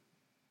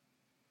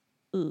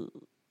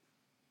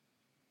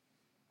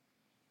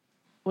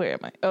 where am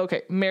I?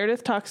 Okay.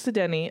 Meredith talks to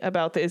Denny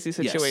about the Izzy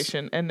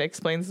situation and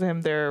explains to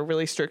him there are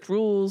really strict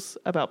rules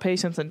about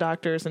patients and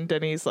doctors. And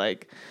Denny's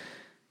like,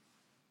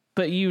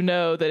 but you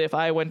know that if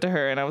I went to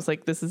her and I was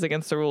like, this is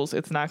against the rules,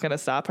 it's not going to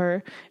stop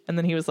her. And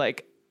then he was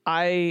like,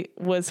 I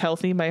was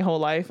healthy my whole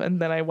life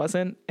and then I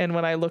wasn't. And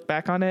when I look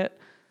back on it,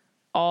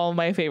 all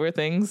my favorite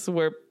things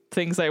were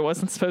things I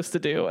wasn't supposed to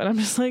do. And I'm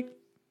just like,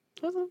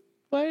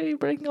 why are you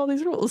breaking all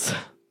these rules?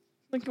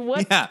 Like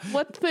what? Yeah.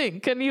 What thing?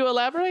 Can you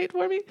elaborate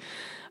for me?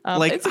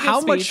 Like it's a good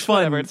how speech, much fun?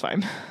 Whatever, it's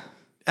fine.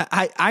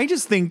 I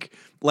just think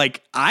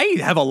like I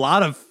have a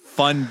lot of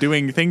fun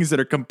doing things that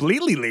are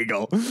completely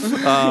legal.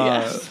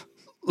 Yes.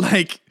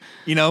 Like,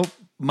 you know,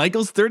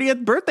 Michael's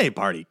 30th birthday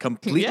party,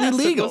 completely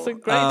legal. It was a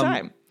great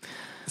time.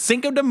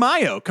 Cinco de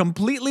Mayo,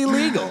 completely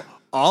legal.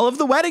 All of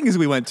the weddings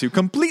we went to,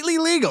 completely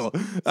legal.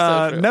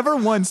 Never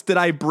once did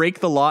I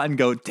break the law and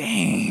go,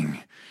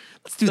 dang,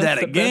 let's do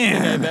that again.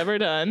 Best thing I've ever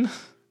done.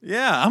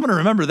 Yeah, I'm going to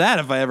remember that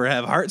if I ever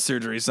have heart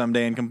surgery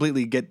someday and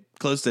completely get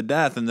close to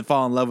death and then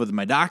fall in love with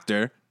my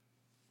doctor.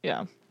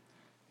 Yeah.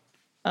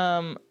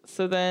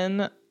 So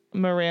then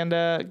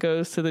Miranda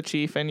goes to the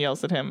chief and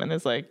yells at him and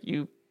is like,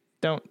 you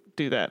don't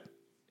do that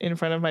in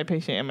front of my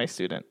patient and my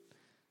student,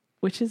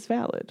 which is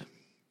valid.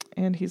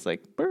 And he's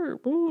like, brr,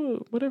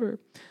 woo, whatever.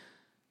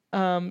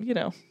 You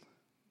know,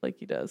 like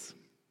he does.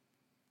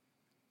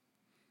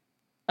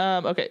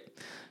 Okay.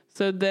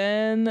 So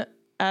then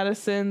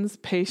Addison's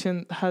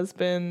patient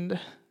husband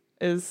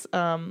is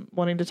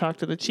wanting to talk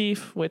to the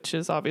chief, which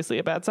is obviously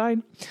a bad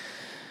sign.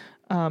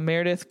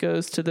 Meredith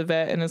goes to the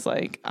vet and is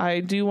like, I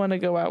do want to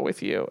go out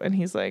with you. And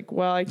he's like,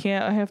 well, I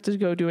can't. I have to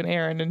go do an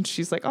errand. And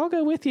she's like, I'll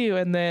go with you.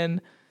 And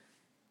then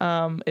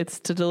it's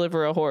to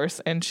deliver a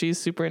horse. And she's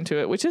super into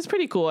it, which is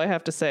pretty cool, I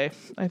have to say.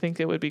 I think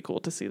it would be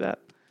cool to see that.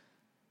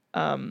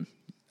 I'm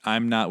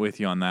not with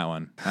you on that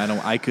one.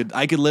 I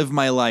could live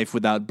my life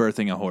without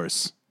birthing a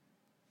horse.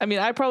 I mean,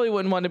 I probably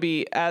wouldn't want to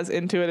be as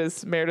into it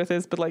as Meredith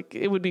is, but like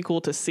it would be cool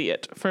to see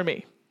it for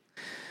me.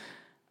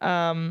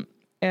 And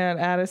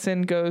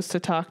Addison goes to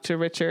talk to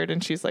Richard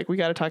and she's like, we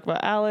got to talk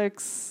about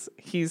Alex.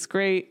 He's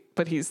great,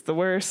 but he's the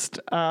worst.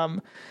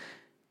 And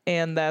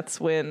that's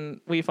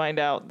when we find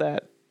out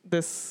that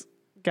this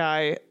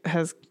guy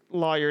has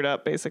lawyered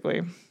up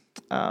basically,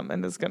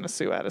 and is going to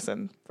sue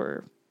Addison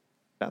for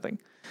nothing.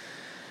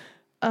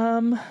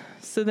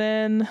 So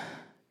then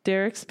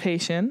Derek's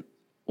patient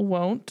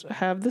won't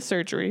have the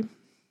surgery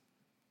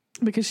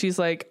because she's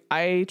like,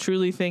 I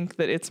truly think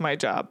that it's my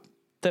job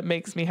that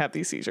makes me have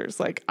these seizures.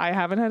 Like I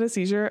haven't had a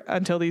seizure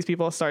until these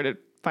people started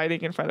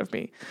fighting in front of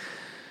me.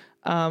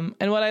 And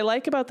what I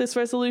like about this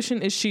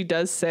resolution is she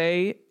does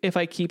say, if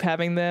I keep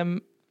having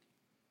them,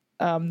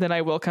 then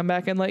I will come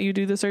back and let you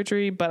do the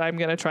surgery, but I'm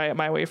going to try it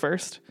my way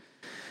first.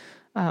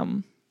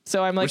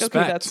 So I'm like, Respect.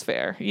 okay, that's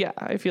fair. Yeah.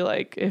 I feel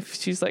like if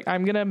she's like,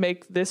 I'm going to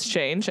make this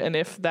change. And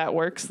if that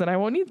works, then I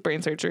won't need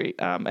brain surgery.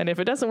 And if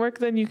it doesn't work,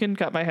 then you can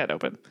cut my head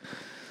open.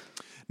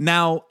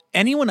 Now,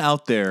 anyone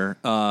out there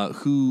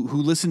who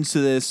listens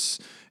to this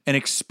and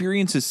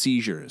experiences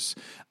seizures,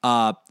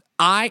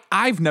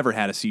 I've never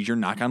had a seizure,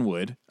 knock on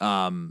wood.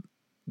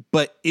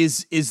 But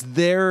is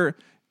the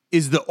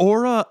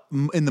aura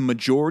in the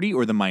majority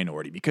or the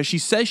minority? Because she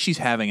says she's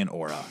having an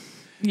aura.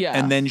 Yeah.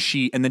 And then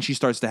she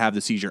starts to have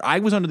the seizure. I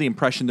was under the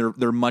impression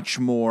they're much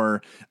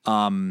more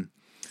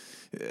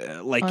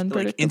like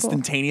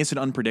instantaneous and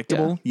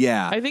unpredictable.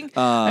 Yeah. I think,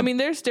 I mean,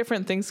 there's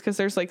different things because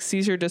there's like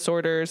seizure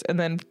disorders and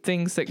then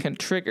things that can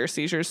trigger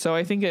seizures. So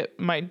I think it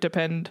might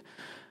depend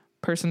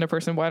person to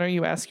person. Why don't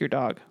you ask your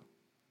dog?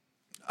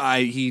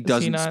 He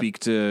doesn't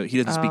speak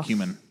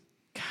human.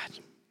 God,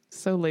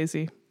 so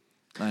lazy.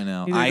 I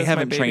know. I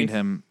haven't trained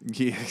him.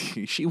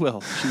 She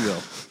will.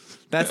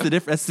 That's the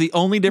difference. That's the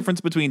only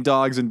difference between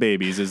dogs and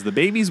babies is the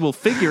babies will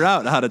figure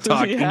out how to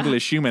talk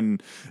English human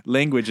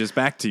languages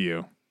back to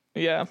you.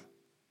 Yeah.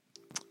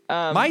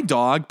 My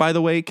dog, by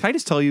the way, can I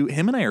just tell you,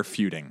 him and I are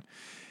feuding.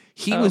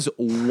 He was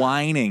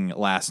whining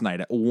last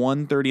night at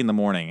 1:30 in the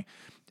morning.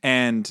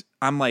 And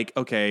I'm like,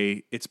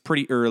 okay, it's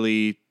pretty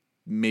early.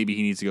 Maybe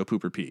he needs to go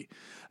poop or pee.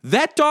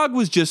 That dog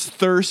was just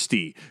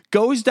thirsty.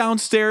 Goes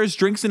downstairs,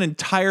 drinks an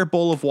entire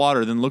bowl of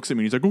water, then looks at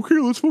me and he's like, okay,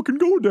 let's fucking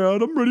go,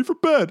 Dad. I'm ready for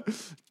bed.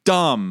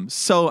 Dumb.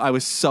 So I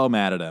was so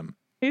mad at him.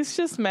 He's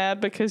just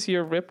mad because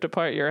you ripped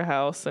apart your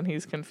house and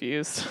he's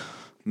confused.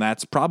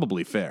 That's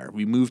probably fair.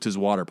 We moved his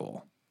water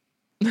bowl.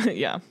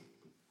 Yeah.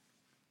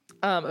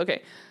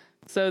 Okay.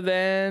 So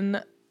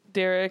then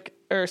Meredith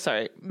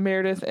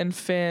and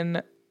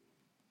Finn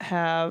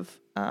have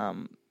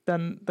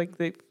done, like,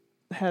 they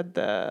had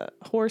the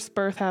horse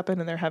birth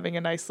happen and they're having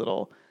a nice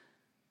little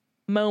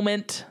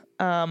moment.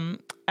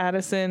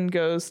 Addison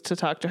goes to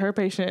talk to her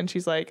patient and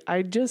she's like,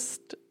 I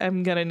just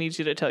am going to need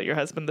you to tell your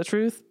husband the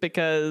truth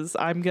because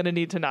I'm going to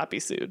need to not be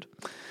sued.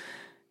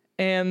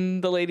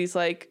 And the lady's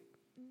like,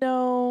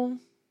 no,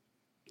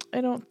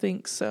 I don't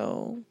think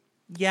so.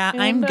 Yeah,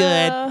 And, I'm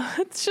good.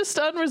 It's just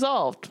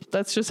unresolved.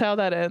 That's just how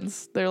that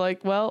ends. They're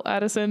like, well,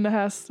 Addison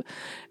has,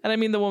 and I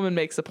mean, the woman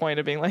makes a point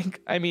of being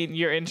like, I mean,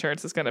 your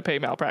insurance is going to pay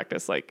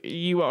malpractice. Like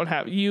you won't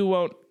have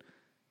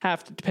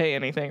to pay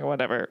anything or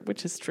whatever,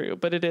 which is true,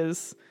 but it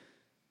is,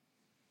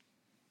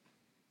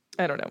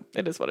 I don't know.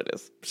 It is what it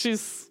is.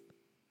 It's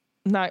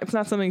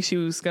not something she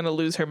was going to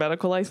lose her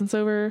medical license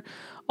over.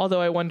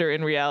 Although I wonder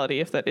in reality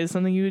if that is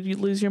something you would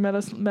lose your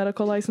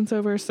medical license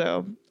over.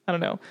 So I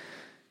don't know.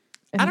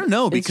 And I don't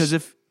know, because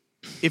if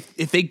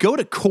they go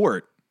to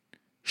court,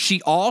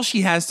 all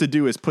she has to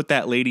do is put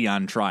that lady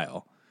on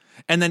trial,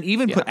 and then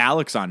even put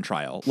Alex on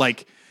trial.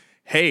 Like,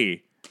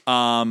 hey,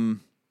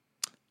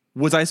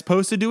 was I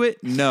supposed to do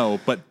it? No,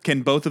 but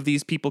can both of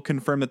these people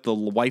confirm that the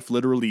wife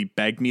literally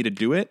begged me to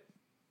do it?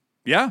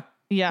 Yeah,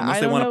 yeah. Unless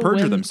they want to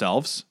perjure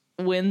themselves.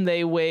 When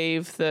they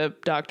waive the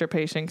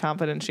doctor-patient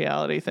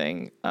confidentiality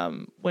thing,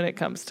 when it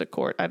comes to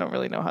court, I don't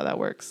really know how that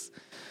works.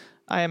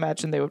 I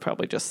imagine they would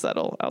probably just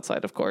settle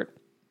outside of court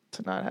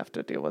to not have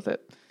to deal with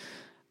it.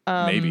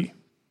 Maybe.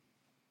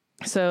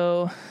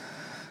 So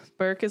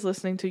Burke is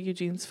listening to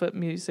Eugene's foot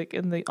music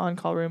in the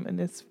on-call room, and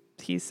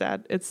he's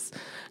sad. It's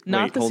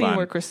not the scene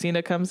where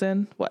Christina comes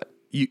in. What?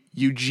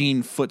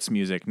 Eugene Foot's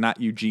music, not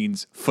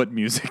Eugene's foot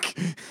music.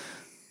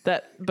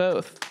 That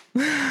both.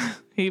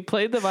 He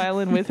played the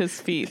violin with his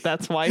feet.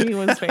 That's why he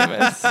was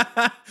famous.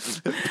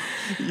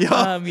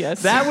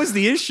 Yes, that was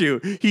the issue.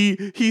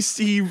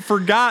 He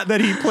forgot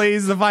that he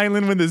plays the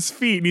violin with his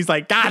feet, and he's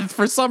like, God,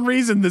 for some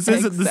reason this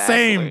isn't the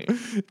same.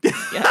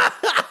 Yeah.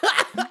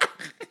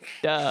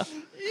 Duh.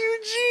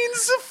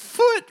 Eugene's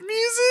foot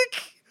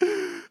music.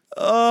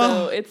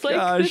 So it's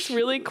like this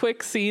really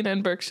quick scene,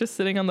 and Burke's just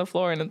sitting on the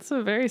floor, and it's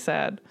very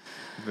sad.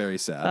 Very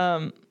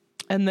sad.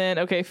 And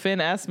then, Finn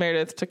asks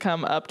Meredith to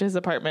come up to his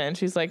apartment, and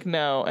she's like,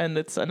 no. And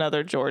it's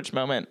another George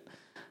moment.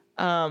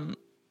 But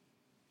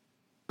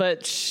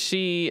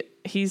she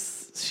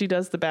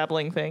does the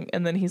babbling thing.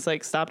 And then he's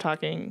like, stop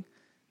talking.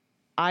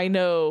 I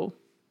know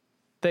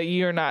that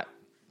you're not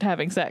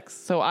having sex,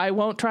 so I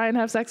won't try and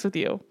have sex with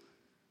you.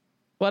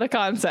 What a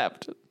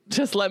concept.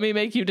 Just let me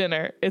make you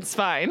dinner. It's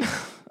fine.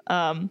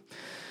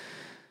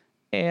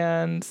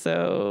 And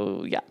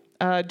so,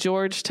 yeah.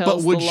 George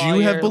tells But would the you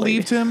lawyer, have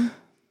believed him?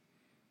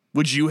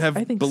 Would you have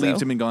believed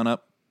so. him and gone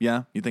up?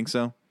 Yeah, you think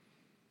so?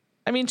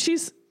 I mean,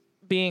 she's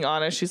being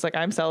honest. She's like,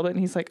 I'm celibate. And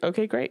he's like,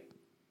 okay, great.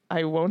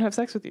 I won't have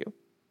sex with you.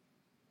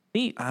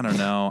 Neat. I don't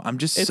know. I'm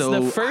just it's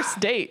the first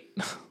date.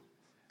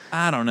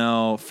 I don't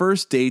know.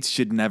 First dates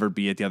should never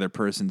be at the other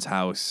person's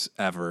house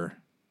ever.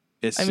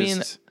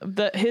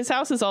 His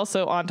house is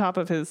also on top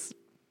of his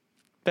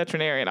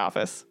veterinarian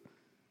office.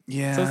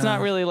 Yeah. So it's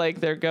not really like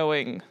they're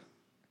going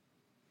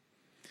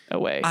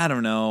away. I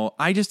don't know.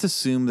 I just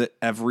assume that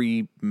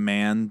every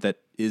man that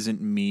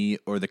isn't me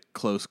or the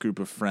close group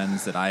of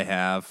friends that I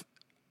have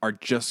are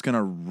just going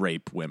to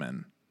rape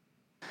women.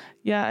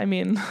 Yeah, I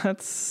mean,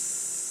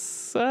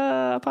 that's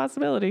a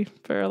possibility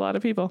for a lot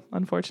of people,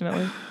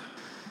 unfortunately.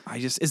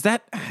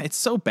 It's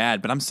so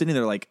bad, but I'm sitting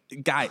there like,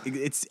 guy,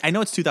 I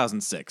know it's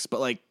 2006, but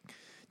like,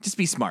 just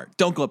be smart.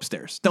 Don't go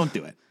upstairs. Don't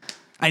do it.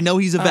 I know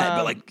he's a vet,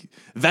 but like,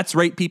 vets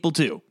rape people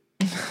too.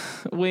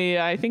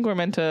 I think we're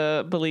meant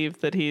to believe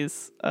that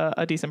he's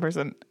a decent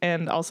person,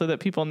 and also that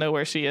people know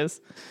where she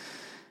is,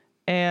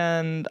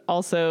 and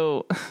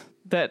also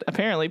that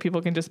apparently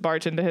people can just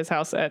barge into his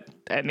house at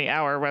any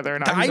hour, whether or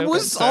not he's I open,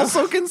 was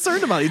also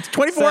concerned about it. It's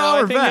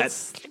 24-hour I think vet.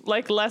 it's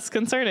like less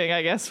concerning,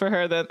 I guess, for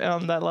her that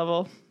on that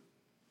level.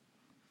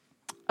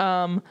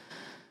 And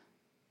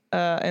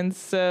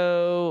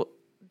so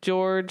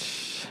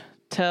George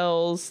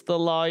tells the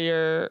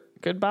lawyer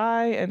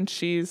goodbye, and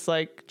she's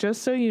like,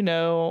 just so you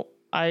know,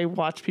 I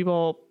watch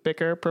people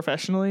bicker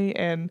professionally,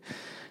 and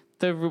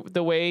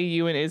the way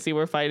you and Izzy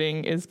were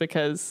fighting is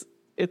because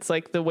it's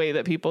like the way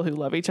that people who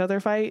love each other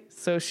fight.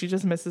 So she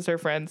just misses her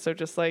friend. So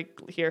just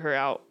like hear her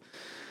out,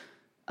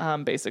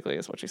 basically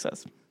is what she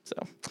says. So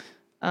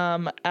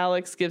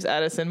Alex gives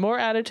Addison more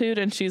attitude,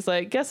 and she's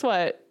like, guess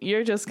what?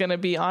 You're just going to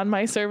be on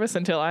my service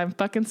until I'm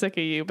fucking sick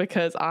of you,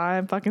 because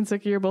I'm fucking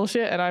sick of your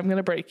bullshit and I'm going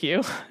to break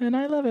you. And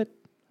I love it.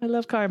 I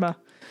love karma.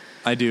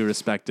 I do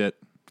respect it.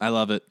 I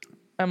love it.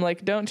 I'm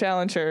like, don't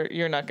challenge her.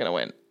 You're not going to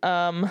win.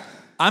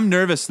 I'm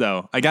nervous,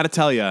 though. I got to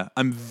tell you,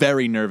 I'm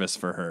very nervous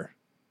for her.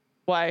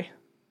 Why?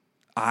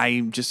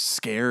 I'm just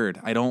scared.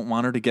 I don't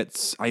want her to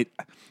get...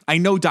 I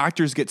know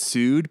doctors get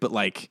sued, but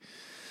like...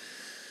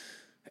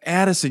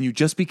 Addison, you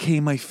just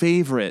became my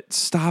favorite.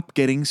 Stop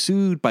getting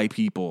sued by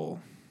people.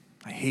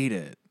 I hate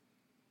it.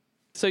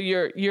 So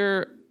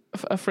you're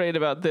afraid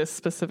about this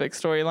specific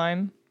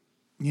storyline?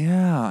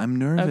 Yeah, I'm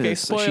nervous. Okay,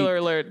 spoiler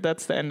alert,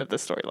 that's the end of the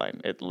storyline.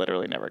 It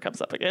literally never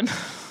comes up again.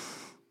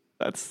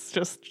 It's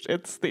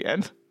the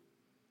end.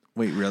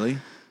 Wait, really?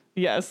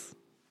 Yes.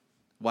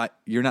 What?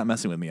 You're not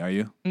messing with me, are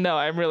you? No,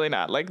 I'm really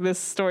not. Like, this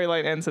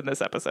storyline ends in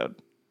this episode.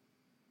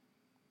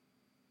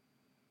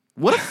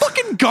 What a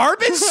fucking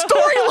garbage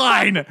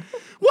storyline!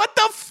 What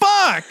the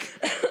fuck?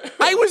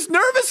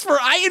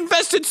 I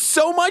invested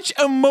so much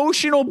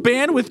emotional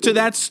bandwidth to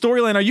that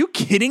storyline. Are you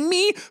kidding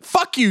me?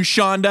 Fuck you,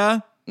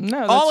 Shonda. No,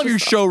 that's all of your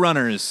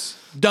showrunners.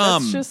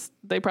 Dumb.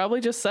 They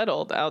probably just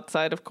settled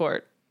outside of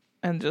court,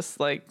 and just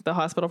like the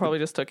hospital probably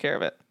just took care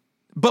of it.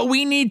 But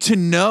we need to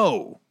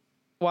know.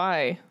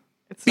 Why?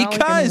 It's not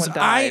like anyone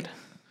died.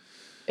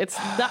 It's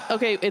not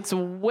okay. It's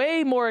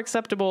way more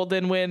acceptable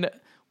than when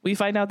we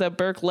find out that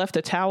Burke left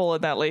a towel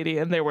in that lady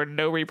and there were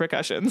no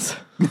repercussions.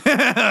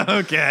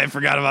 Okay, I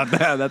forgot about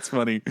that. That's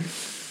funny.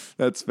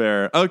 That's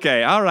fair.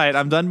 Okay, all right.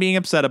 I'm done being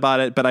upset about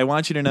it, but I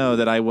want you to know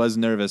that I was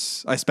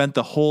nervous. I spent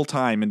the whole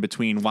time in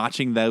between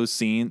watching those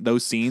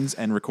scenes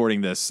and recording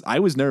this. I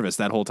was nervous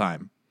that whole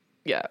time.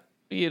 Yeah,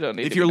 you don't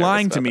need. If you're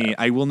lying to me,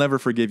 I will never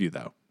forgive you,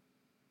 though.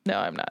 No,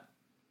 I'm not.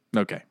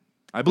 Okay,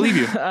 I believe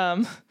you.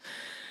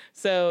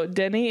 So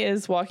Denny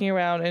is walking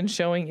around and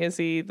showing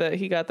Izzy that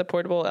he got the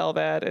portable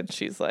LVAD, and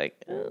she's like,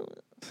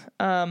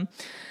 let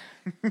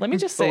me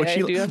just say,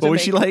 what was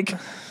she like?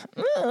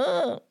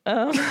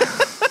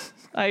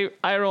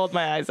 I rolled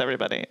my eyes,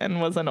 everybody,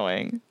 and was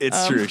annoying.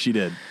 It's true, she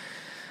did.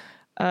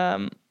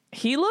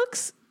 He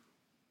looks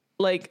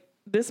like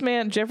this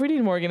man, Jeffrey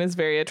Dean Morgan, is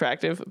very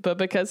attractive, but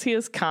because he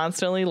is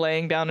constantly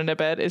laying down in a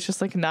bed, it's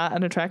just like not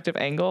an attractive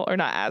angle, or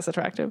not as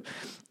attractive.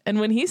 And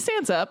when he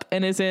stands up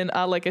and is in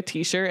like a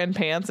t-shirt and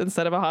pants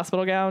instead of a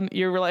hospital gown,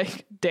 you're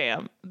like,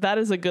 damn, that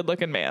is a good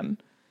looking man.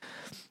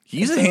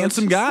 He's a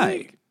handsome guy.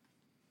 Like,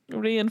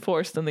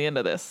 reinforced in the end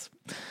of this.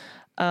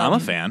 I'm a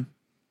fan.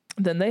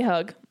 Then they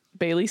hug.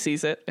 Bailey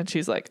sees it and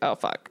she's like, oh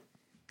fuck,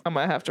 I'm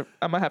gonna have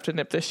to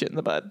nip this shit in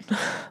the bud.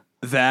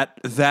 That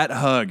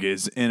hug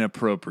is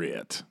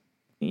inappropriate.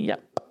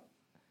 Yep.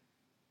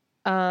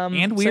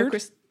 And weird.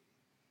 It's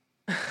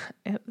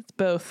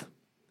both.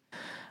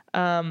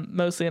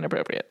 Mostly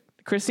inappropriate.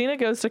 Christina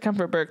goes to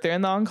comfort Burke. They're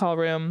in the on-call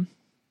room.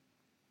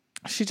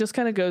 She just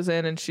kind of goes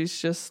in and she's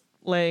just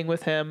laying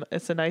with him.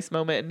 It's a nice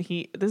moment.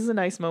 And this is a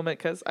nice moment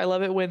because I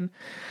love it when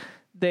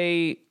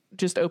they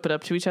just open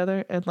up to each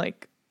other and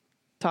like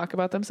talk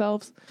about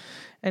themselves.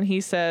 And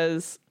he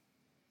says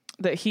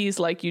that he's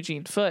like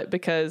Eugene Foote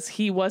because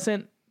he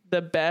wasn't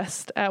the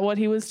best at what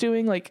he was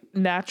doing, like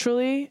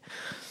naturally,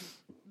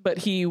 but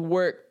he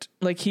worked,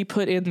 like he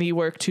put in the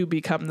work to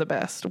become the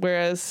best.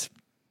 Whereas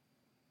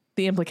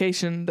the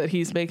implication that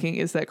he's making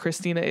is that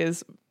Christina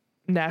is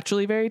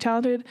naturally very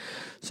talented,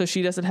 so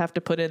she doesn't have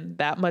to put in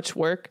that much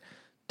work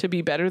to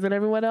be better than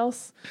everyone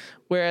else.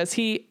 Whereas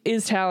he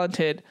is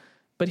talented,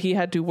 but he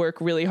had to work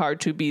really hard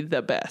to be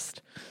the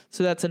best.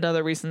 So that's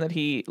another reason that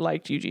he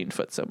liked Eugene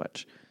Foote so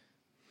much.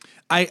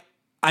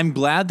 I'm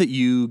glad that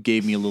you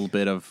gave me a little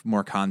bit of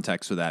more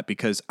context for that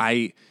because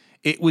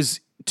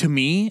to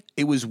me,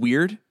 it was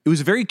weird. It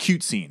was a very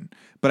cute scene,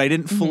 but I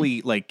didn't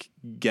fully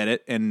get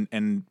it.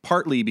 And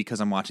partly because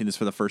I'm watching this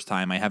for the first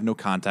time, I have no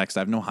context. I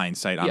have no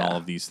hindsight on all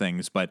of these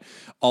things, but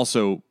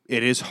also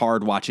it is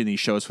hard watching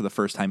these shows for the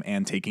first time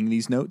and taking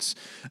these notes.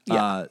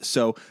 Yeah.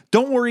 So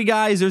don't worry,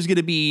 guys. There's going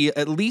to be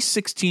at least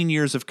 16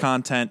 years of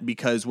content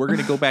because we're going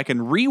to go back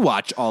and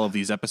rewatch all of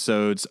these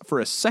episodes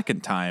for a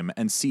second time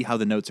and see how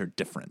the notes are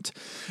different.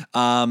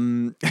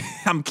 I'm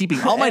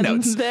keeping all my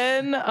notes.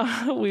 Then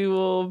we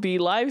will be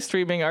live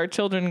streaming our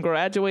children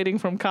graduating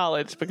from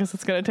college because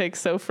it's going to take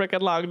so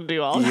freaking long to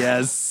do all that.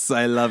 Yes,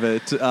 I love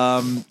it.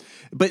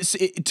 But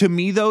to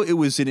me, though, it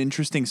was an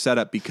interesting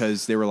setup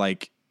because they were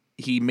like,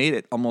 he made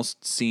it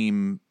almost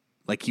seem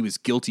like he was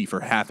guilty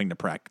for having to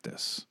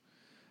practice,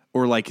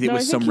 or like it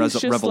was some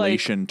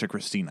revelation to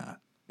Christina.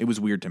 It was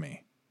weird to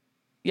me.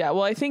 Yeah,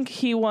 well, I think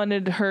he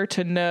wanted her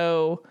to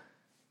know,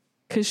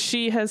 because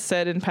she has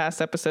said in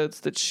past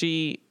episodes that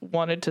she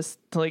wanted to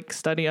like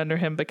study under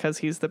him because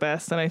he's the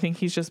best, and I think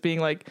he's just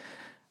being like,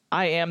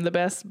 I am the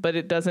best, but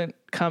it doesn't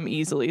come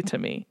easily to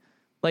me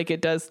like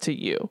it does to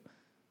you.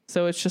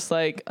 So it's just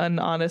like an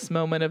honest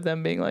moment of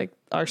them being like,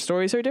 our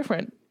stories are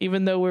different.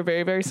 Even though we're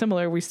very, very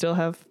similar, we still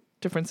have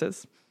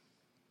differences.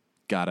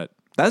 Got it.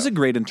 That is a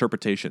great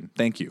interpretation.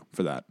 Thank you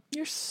for that.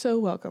 You're so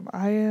welcome.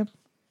 I am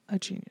a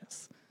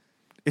genius.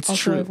 It's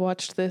also, true. I've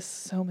watched this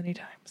so many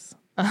times.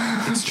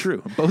 It's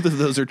true. Both of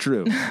those are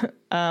true.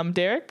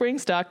 Derek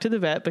brings Doc to the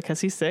vet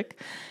because he's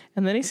sick.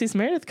 And then he sees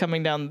Meredith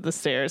coming down the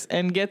stairs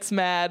and gets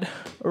mad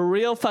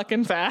real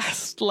fucking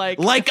fast. Like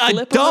a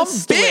dumb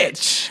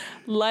bitch.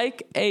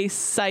 Like a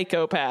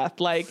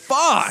psychopath. Like,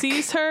 fuck.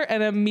 Sees her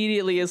and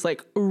immediately is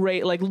like,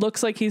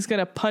 looks like he's going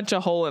to punch a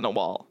hole in a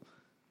wall.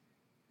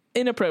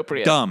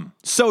 Inappropriate. Dumb.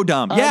 So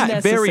dumb.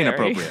 Yeah, very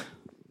inappropriate.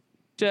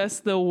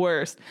 Just the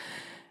worst.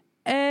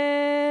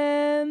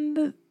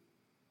 And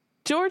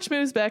George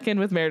moves back in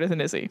with Meredith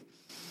and Izzy.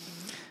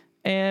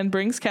 And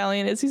brings Callie,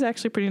 and Izzy's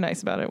actually pretty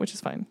nice about it, which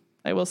is fine.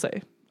 I will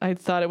say. I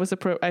thought it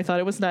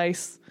was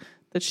nice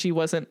that she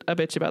wasn't a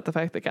bitch about the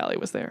fact that Callie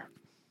was there.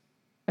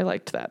 I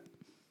liked that.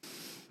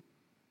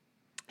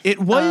 It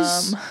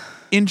was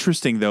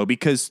interesting, though,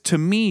 because to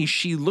me,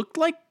 she looked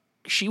like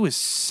she was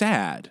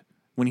sad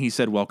when he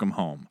said welcome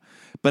home.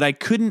 But I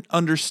couldn't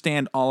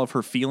understand all of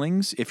her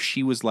feelings if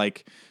she was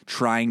like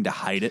trying to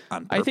hide it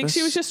on purpose. I think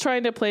she was just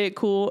trying to play it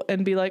cool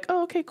and be like,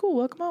 oh, okay, cool.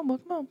 Welcome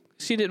home.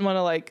 She didn't want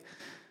to like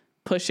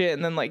push it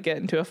and then like get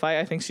into a fight.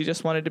 I think she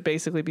just wanted to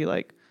basically be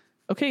like,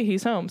 okay,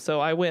 he's home, so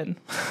I win.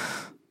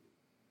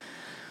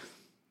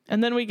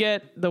 And then we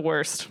get the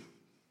worst.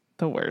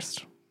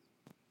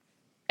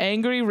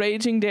 Angry,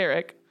 raging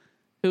Derek,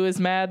 who is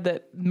mad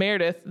that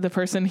Meredith, the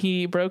person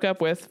he broke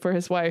up with for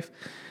his wife,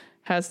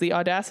 has the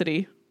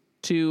audacity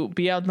to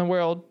be out in the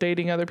world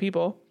dating other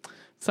people,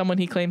 someone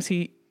he claims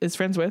he is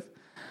friends with.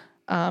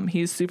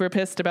 He's super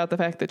pissed about the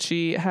fact that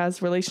she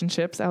has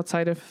relationships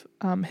outside of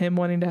him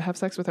wanting to have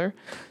sex with her.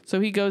 So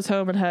he goes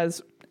home and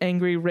has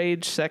angry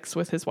rage sex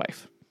with his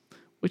wife,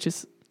 which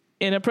is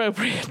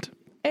inappropriate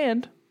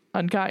and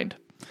unkind.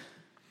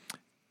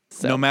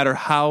 So. No matter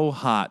how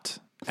hot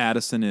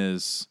Addison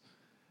is,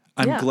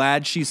 I'm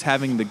glad she's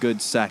having the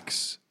good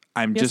sex.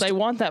 I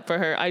want that for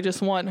her. I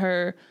just want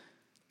her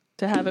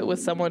to have it with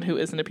someone who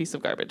isn't a piece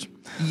of garbage.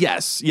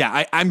 Yes.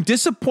 Yeah. I'm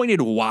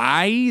disappointed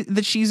why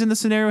that she's in the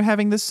scenario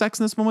having this sex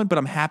in this moment, but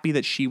I'm happy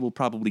that she will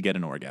probably get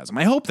an orgasm.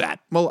 I hope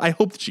that. Well, I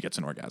hope that she gets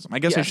an orgasm. I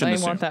guess I shouldn't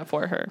assume. I want that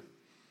for her.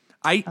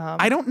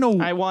 I don't know.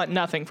 I want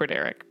nothing for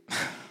Derek.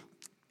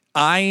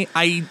 I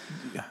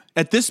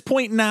at this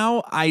point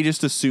now, I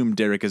just assume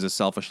Derek is a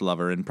selfish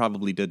lover and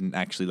probably didn't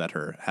actually let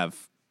her have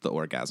the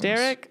orgasms.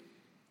 Derek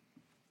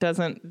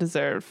doesn't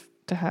deserve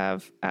to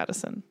have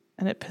Addison,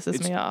 and it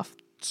pisses me off.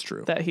 It's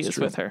true that he is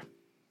with her.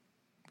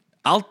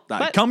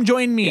 Come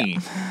join me.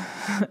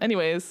 Yeah.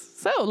 Anyways,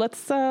 so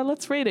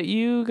let's rate it.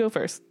 You go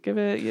first. Give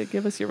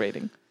us your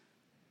rating.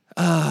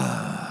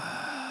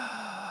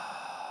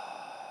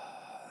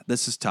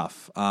 This is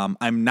tough.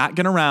 I'm not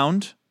gonna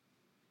round.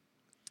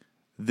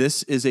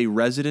 This is a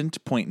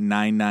resident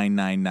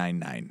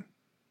 0.99999.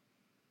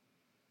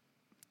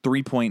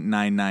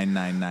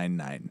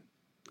 3.99999.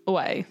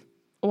 Why?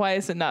 Why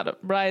is it not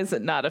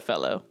a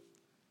fellow?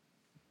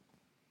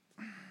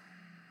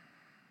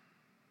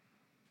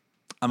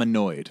 I'm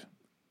annoyed.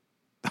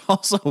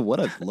 Also, what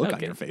a look on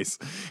your face.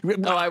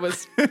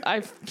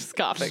 I'm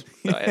scoffing,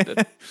 so I had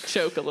to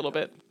choke a little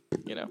bit,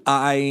 you know.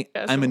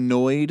 I'm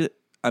annoyed.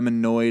 I'm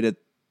annoyed at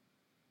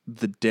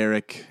the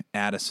Derek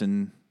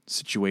Addison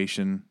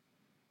situation.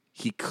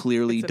 He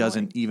clearly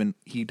doesn't even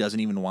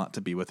want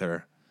to be with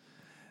her.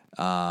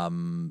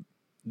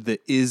 The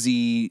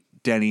Izzy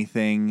Denny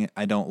thing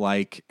I don't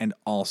like, and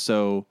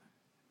also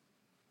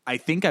I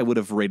think I would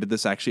have rated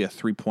this actually a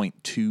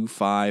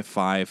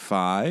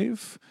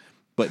 3.2555,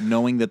 but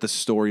knowing that the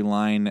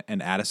storyline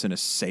and Addison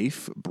is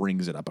safe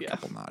brings it up a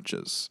couple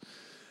notches.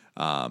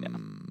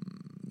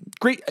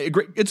 Great.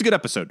 It's a good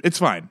episode. It's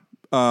fine.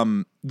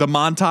 The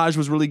montage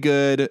was really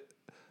good.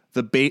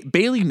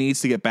 Bailey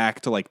needs to get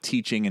back to like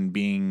teaching and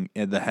being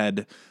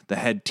the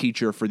head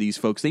teacher for these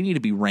folks. They need to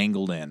be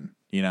wrangled in,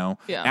 you know?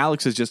 Yeah.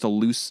 Alex is just a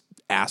loose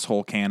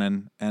asshole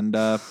cannon, and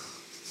what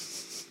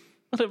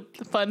a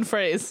fun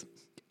phrase.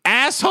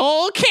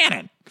 Asshole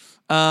cannon.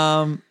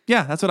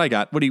 Yeah, that's what I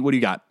got. What do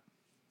you got?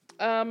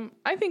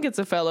 I think it's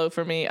a fellow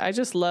for me. I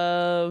just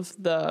love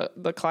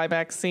the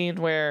climax scene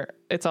where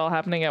it's all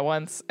happening at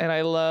once, and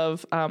I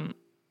love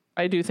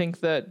I do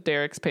think that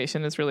Derek's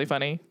patient is really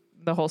funny.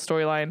 The whole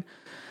storyline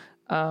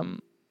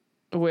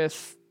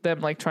with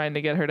them like trying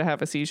to get her to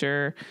have a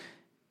seizure,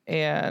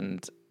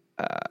 and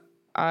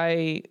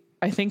I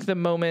think the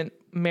moment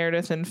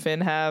Meredith and Finn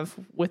have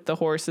with the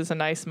horse is a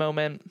nice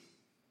moment.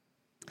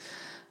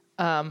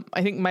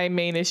 I think my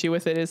main issue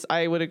with it is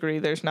I would agree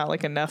there's not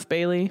like enough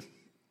Bailey,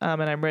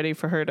 and I'm ready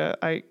for her to.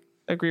 I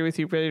agree with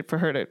you, ready for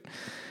her to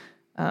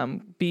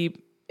be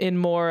in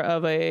more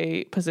of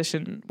a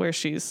position where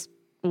she's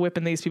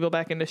whipping these people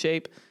back into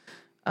shape.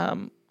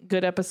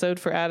 Good episode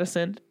for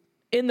Addison,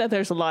 in that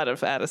there's a lot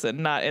of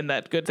Addison, not in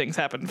that good things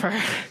happen for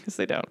her, because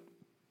they don't.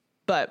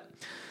 But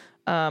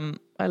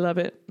I love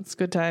it. It's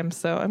good time.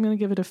 So I'm going to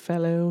give it a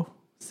fellow.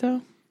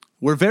 So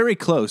we're very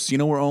close. You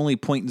know, we're only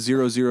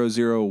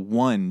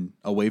 0.0001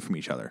 away from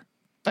each other.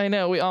 I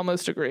know. We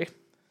almost agree.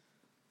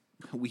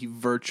 We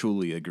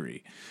virtually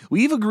agree.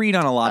 We've agreed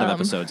on a lot of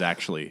episodes,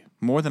 actually,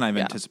 more than I've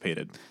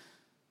anticipated.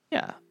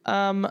 Yeah.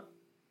 The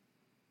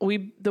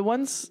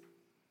ones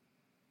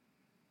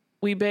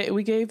we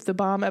gave the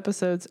bomb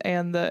episodes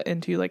and the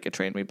Into You Like a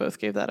Train. We both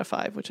gave that a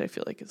 5, which I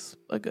feel like is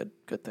a good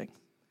thing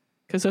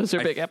because those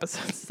are big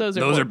episodes. Those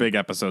are big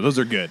episodes. Those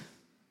are good.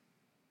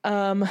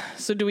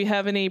 So do we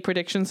have any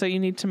predictions that you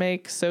need to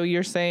make? So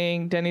you're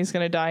saying Denny's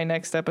going to die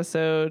next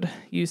episode.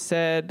 You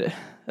said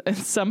at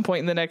some point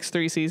in the next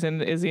 3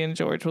 seasons, Izzy and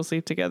George will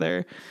sleep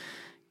together.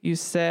 You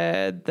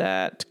said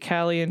that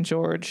Callie and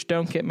George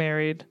don't get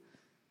married.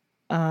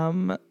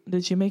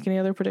 Did you make any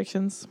other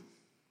predictions?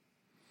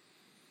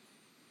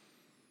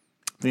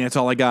 I think that's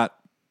all I got.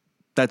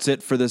 That's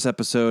it for this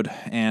episode.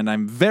 And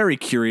I'm very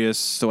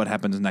curious to what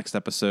happens next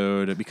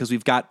episode because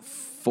we've got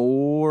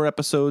 4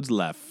 episodes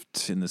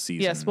left in the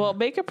season. Yes. Well,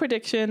 make a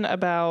prediction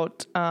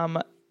about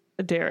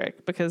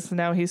Derek because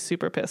now he's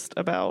super pissed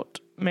about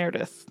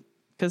Meredith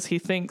because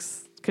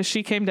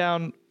she came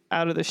down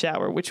out of the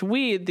shower, which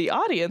we, the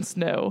audience,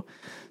 know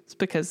it's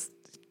because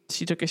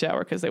she took a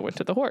shower because they went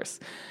to the horse.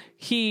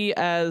 He,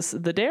 as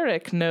the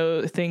Derek,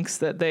 thinks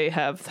that they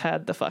have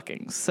had the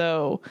fucking.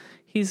 So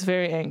he's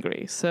very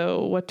angry.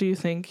 So what do you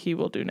think he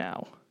will do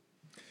now?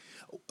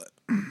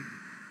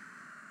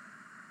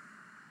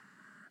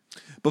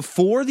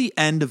 Before the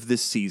end of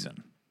this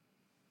season,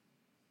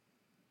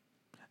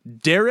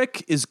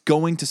 Derek is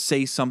going to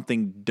say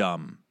something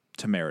dumb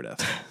to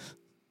Meredith.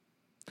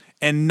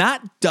 And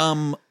not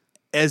dumb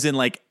as in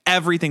like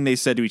everything they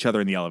said to each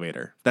other in the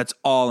elevator. That's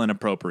all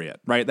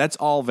inappropriate, right? That's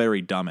all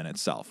very dumb in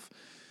itself.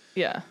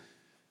 Yeah.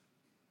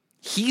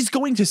 He's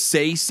going to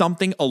say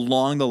something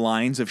along the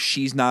lines of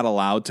she's not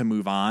allowed to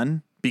move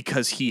on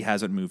because he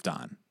hasn't moved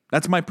on.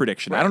 That's my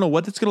prediction. Right. I don't know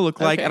what it's going to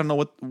look like. I don't know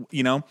what,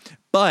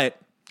 but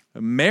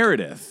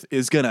Meredith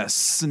is going to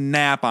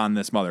snap on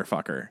this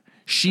motherfucker.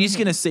 She's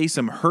going to say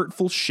some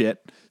hurtful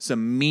shit,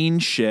 some mean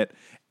shit.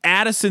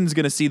 Addison's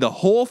going to see the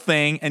whole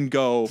thing and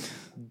go,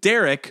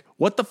 Derek,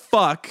 what the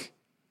fuck?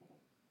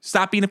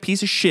 Stop being a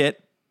piece of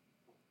shit.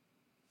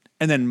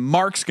 And then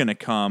Mark's going to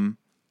come.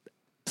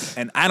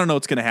 And I don't know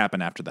what's going to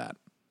happen after that.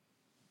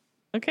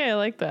 Okay, I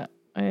like that.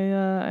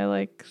 I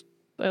like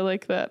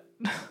that.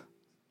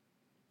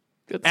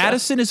 Good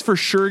Addison is for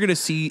sure going to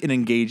see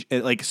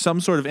like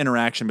some sort of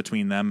interaction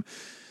between them,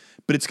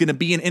 but it's going to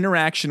be an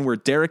interaction where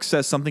Derek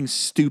says something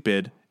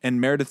stupid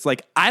and Meredith's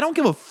like, I don't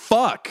give a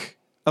fuck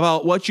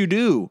about what you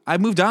do. I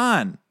moved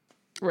on.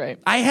 Right.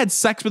 I had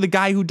sex with a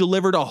guy who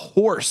delivered a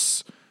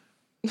horse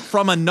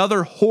from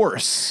another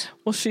horse.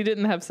 Well, she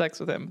didn't have sex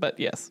with him, but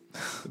yes.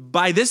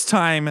 By this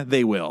time,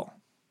 they will.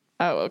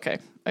 Oh, okay.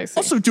 I see.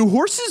 Also, do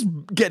horses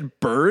get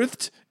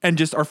birthed and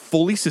just are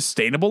fully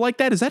sustainable like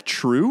that? Is that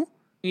true?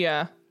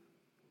 Yeah.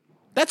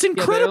 That's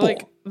incredible. Yeah,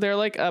 they're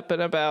like up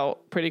and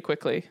about pretty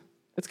quickly.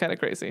 It's kind of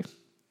crazy.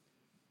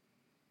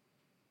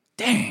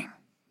 Dang.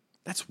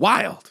 That's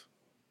wild.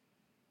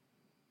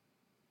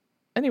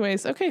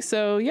 Anyways, okay,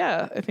 so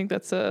yeah, I think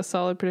that's a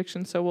solid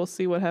prediction. So we'll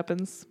see what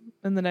happens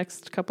in the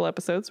next couple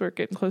episodes. We're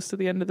getting close to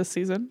the end of the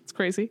season. It's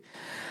crazy.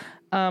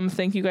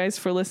 Thank you guys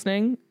for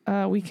listening.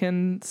 We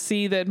can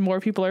see that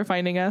more people are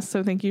finding us,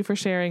 so thank you for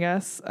sharing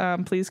us.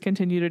 Please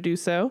continue to do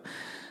so.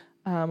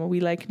 We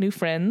like new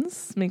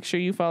friends. Make sure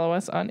you follow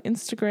us on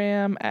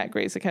Instagram at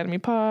Grey's Academy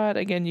Pod.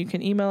 Again, you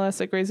can email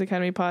us at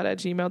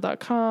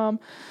graysacademypod@gmail.com.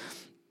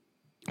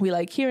 We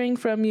like hearing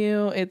from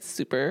you. It's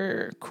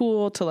super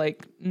cool to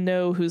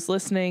know who's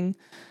listening.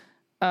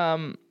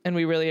 And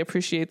we really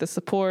appreciate the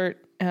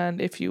support.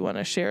 And if you want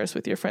to share us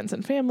with your friends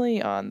and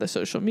family on the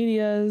social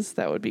medias,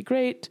 that would be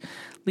great.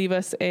 Leave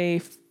us a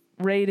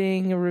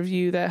rating, a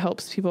review that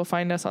helps people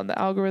find us on the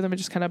algorithm. It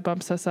just kind of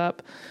bumps us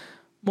up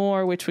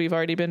more, which we've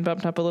already been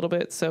bumped up a little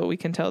bit. So we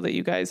can tell that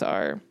you guys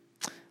are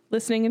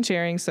listening and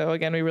sharing. So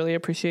again, we really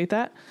appreciate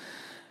that.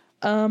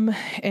 And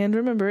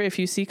remember, if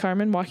you see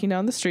Carmen walking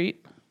down the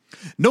street,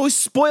 no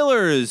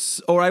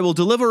spoilers, or I will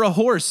deliver a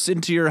horse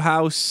into your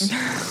house.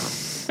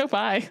 Oh,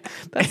 bye.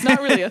 That's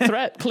not really a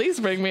threat. Please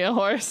bring me a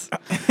horse.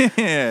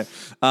 What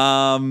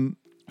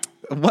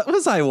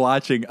was I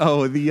watching?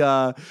 Oh,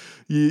 did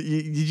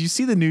you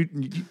see the new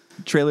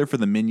trailer for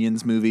the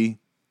Minions movie?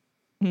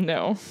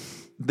 No.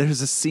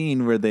 There's a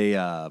scene where they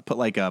put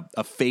like a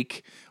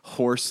fake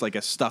horse, like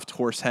a stuffed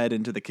horse head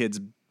into the kid's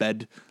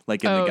bed,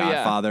 like in The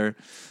Godfather.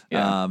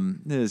 Yeah.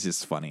 It was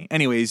just funny.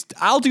 Anyways,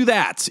 I'll do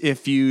that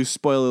if you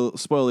spoil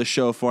this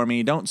show for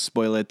me. Don't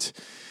spoil it.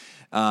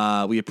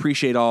 We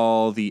appreciate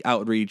all the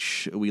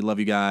outreach. We love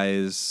you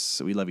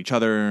guys. We love each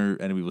other,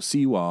 and we will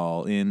see you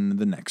all in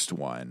the next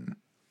one.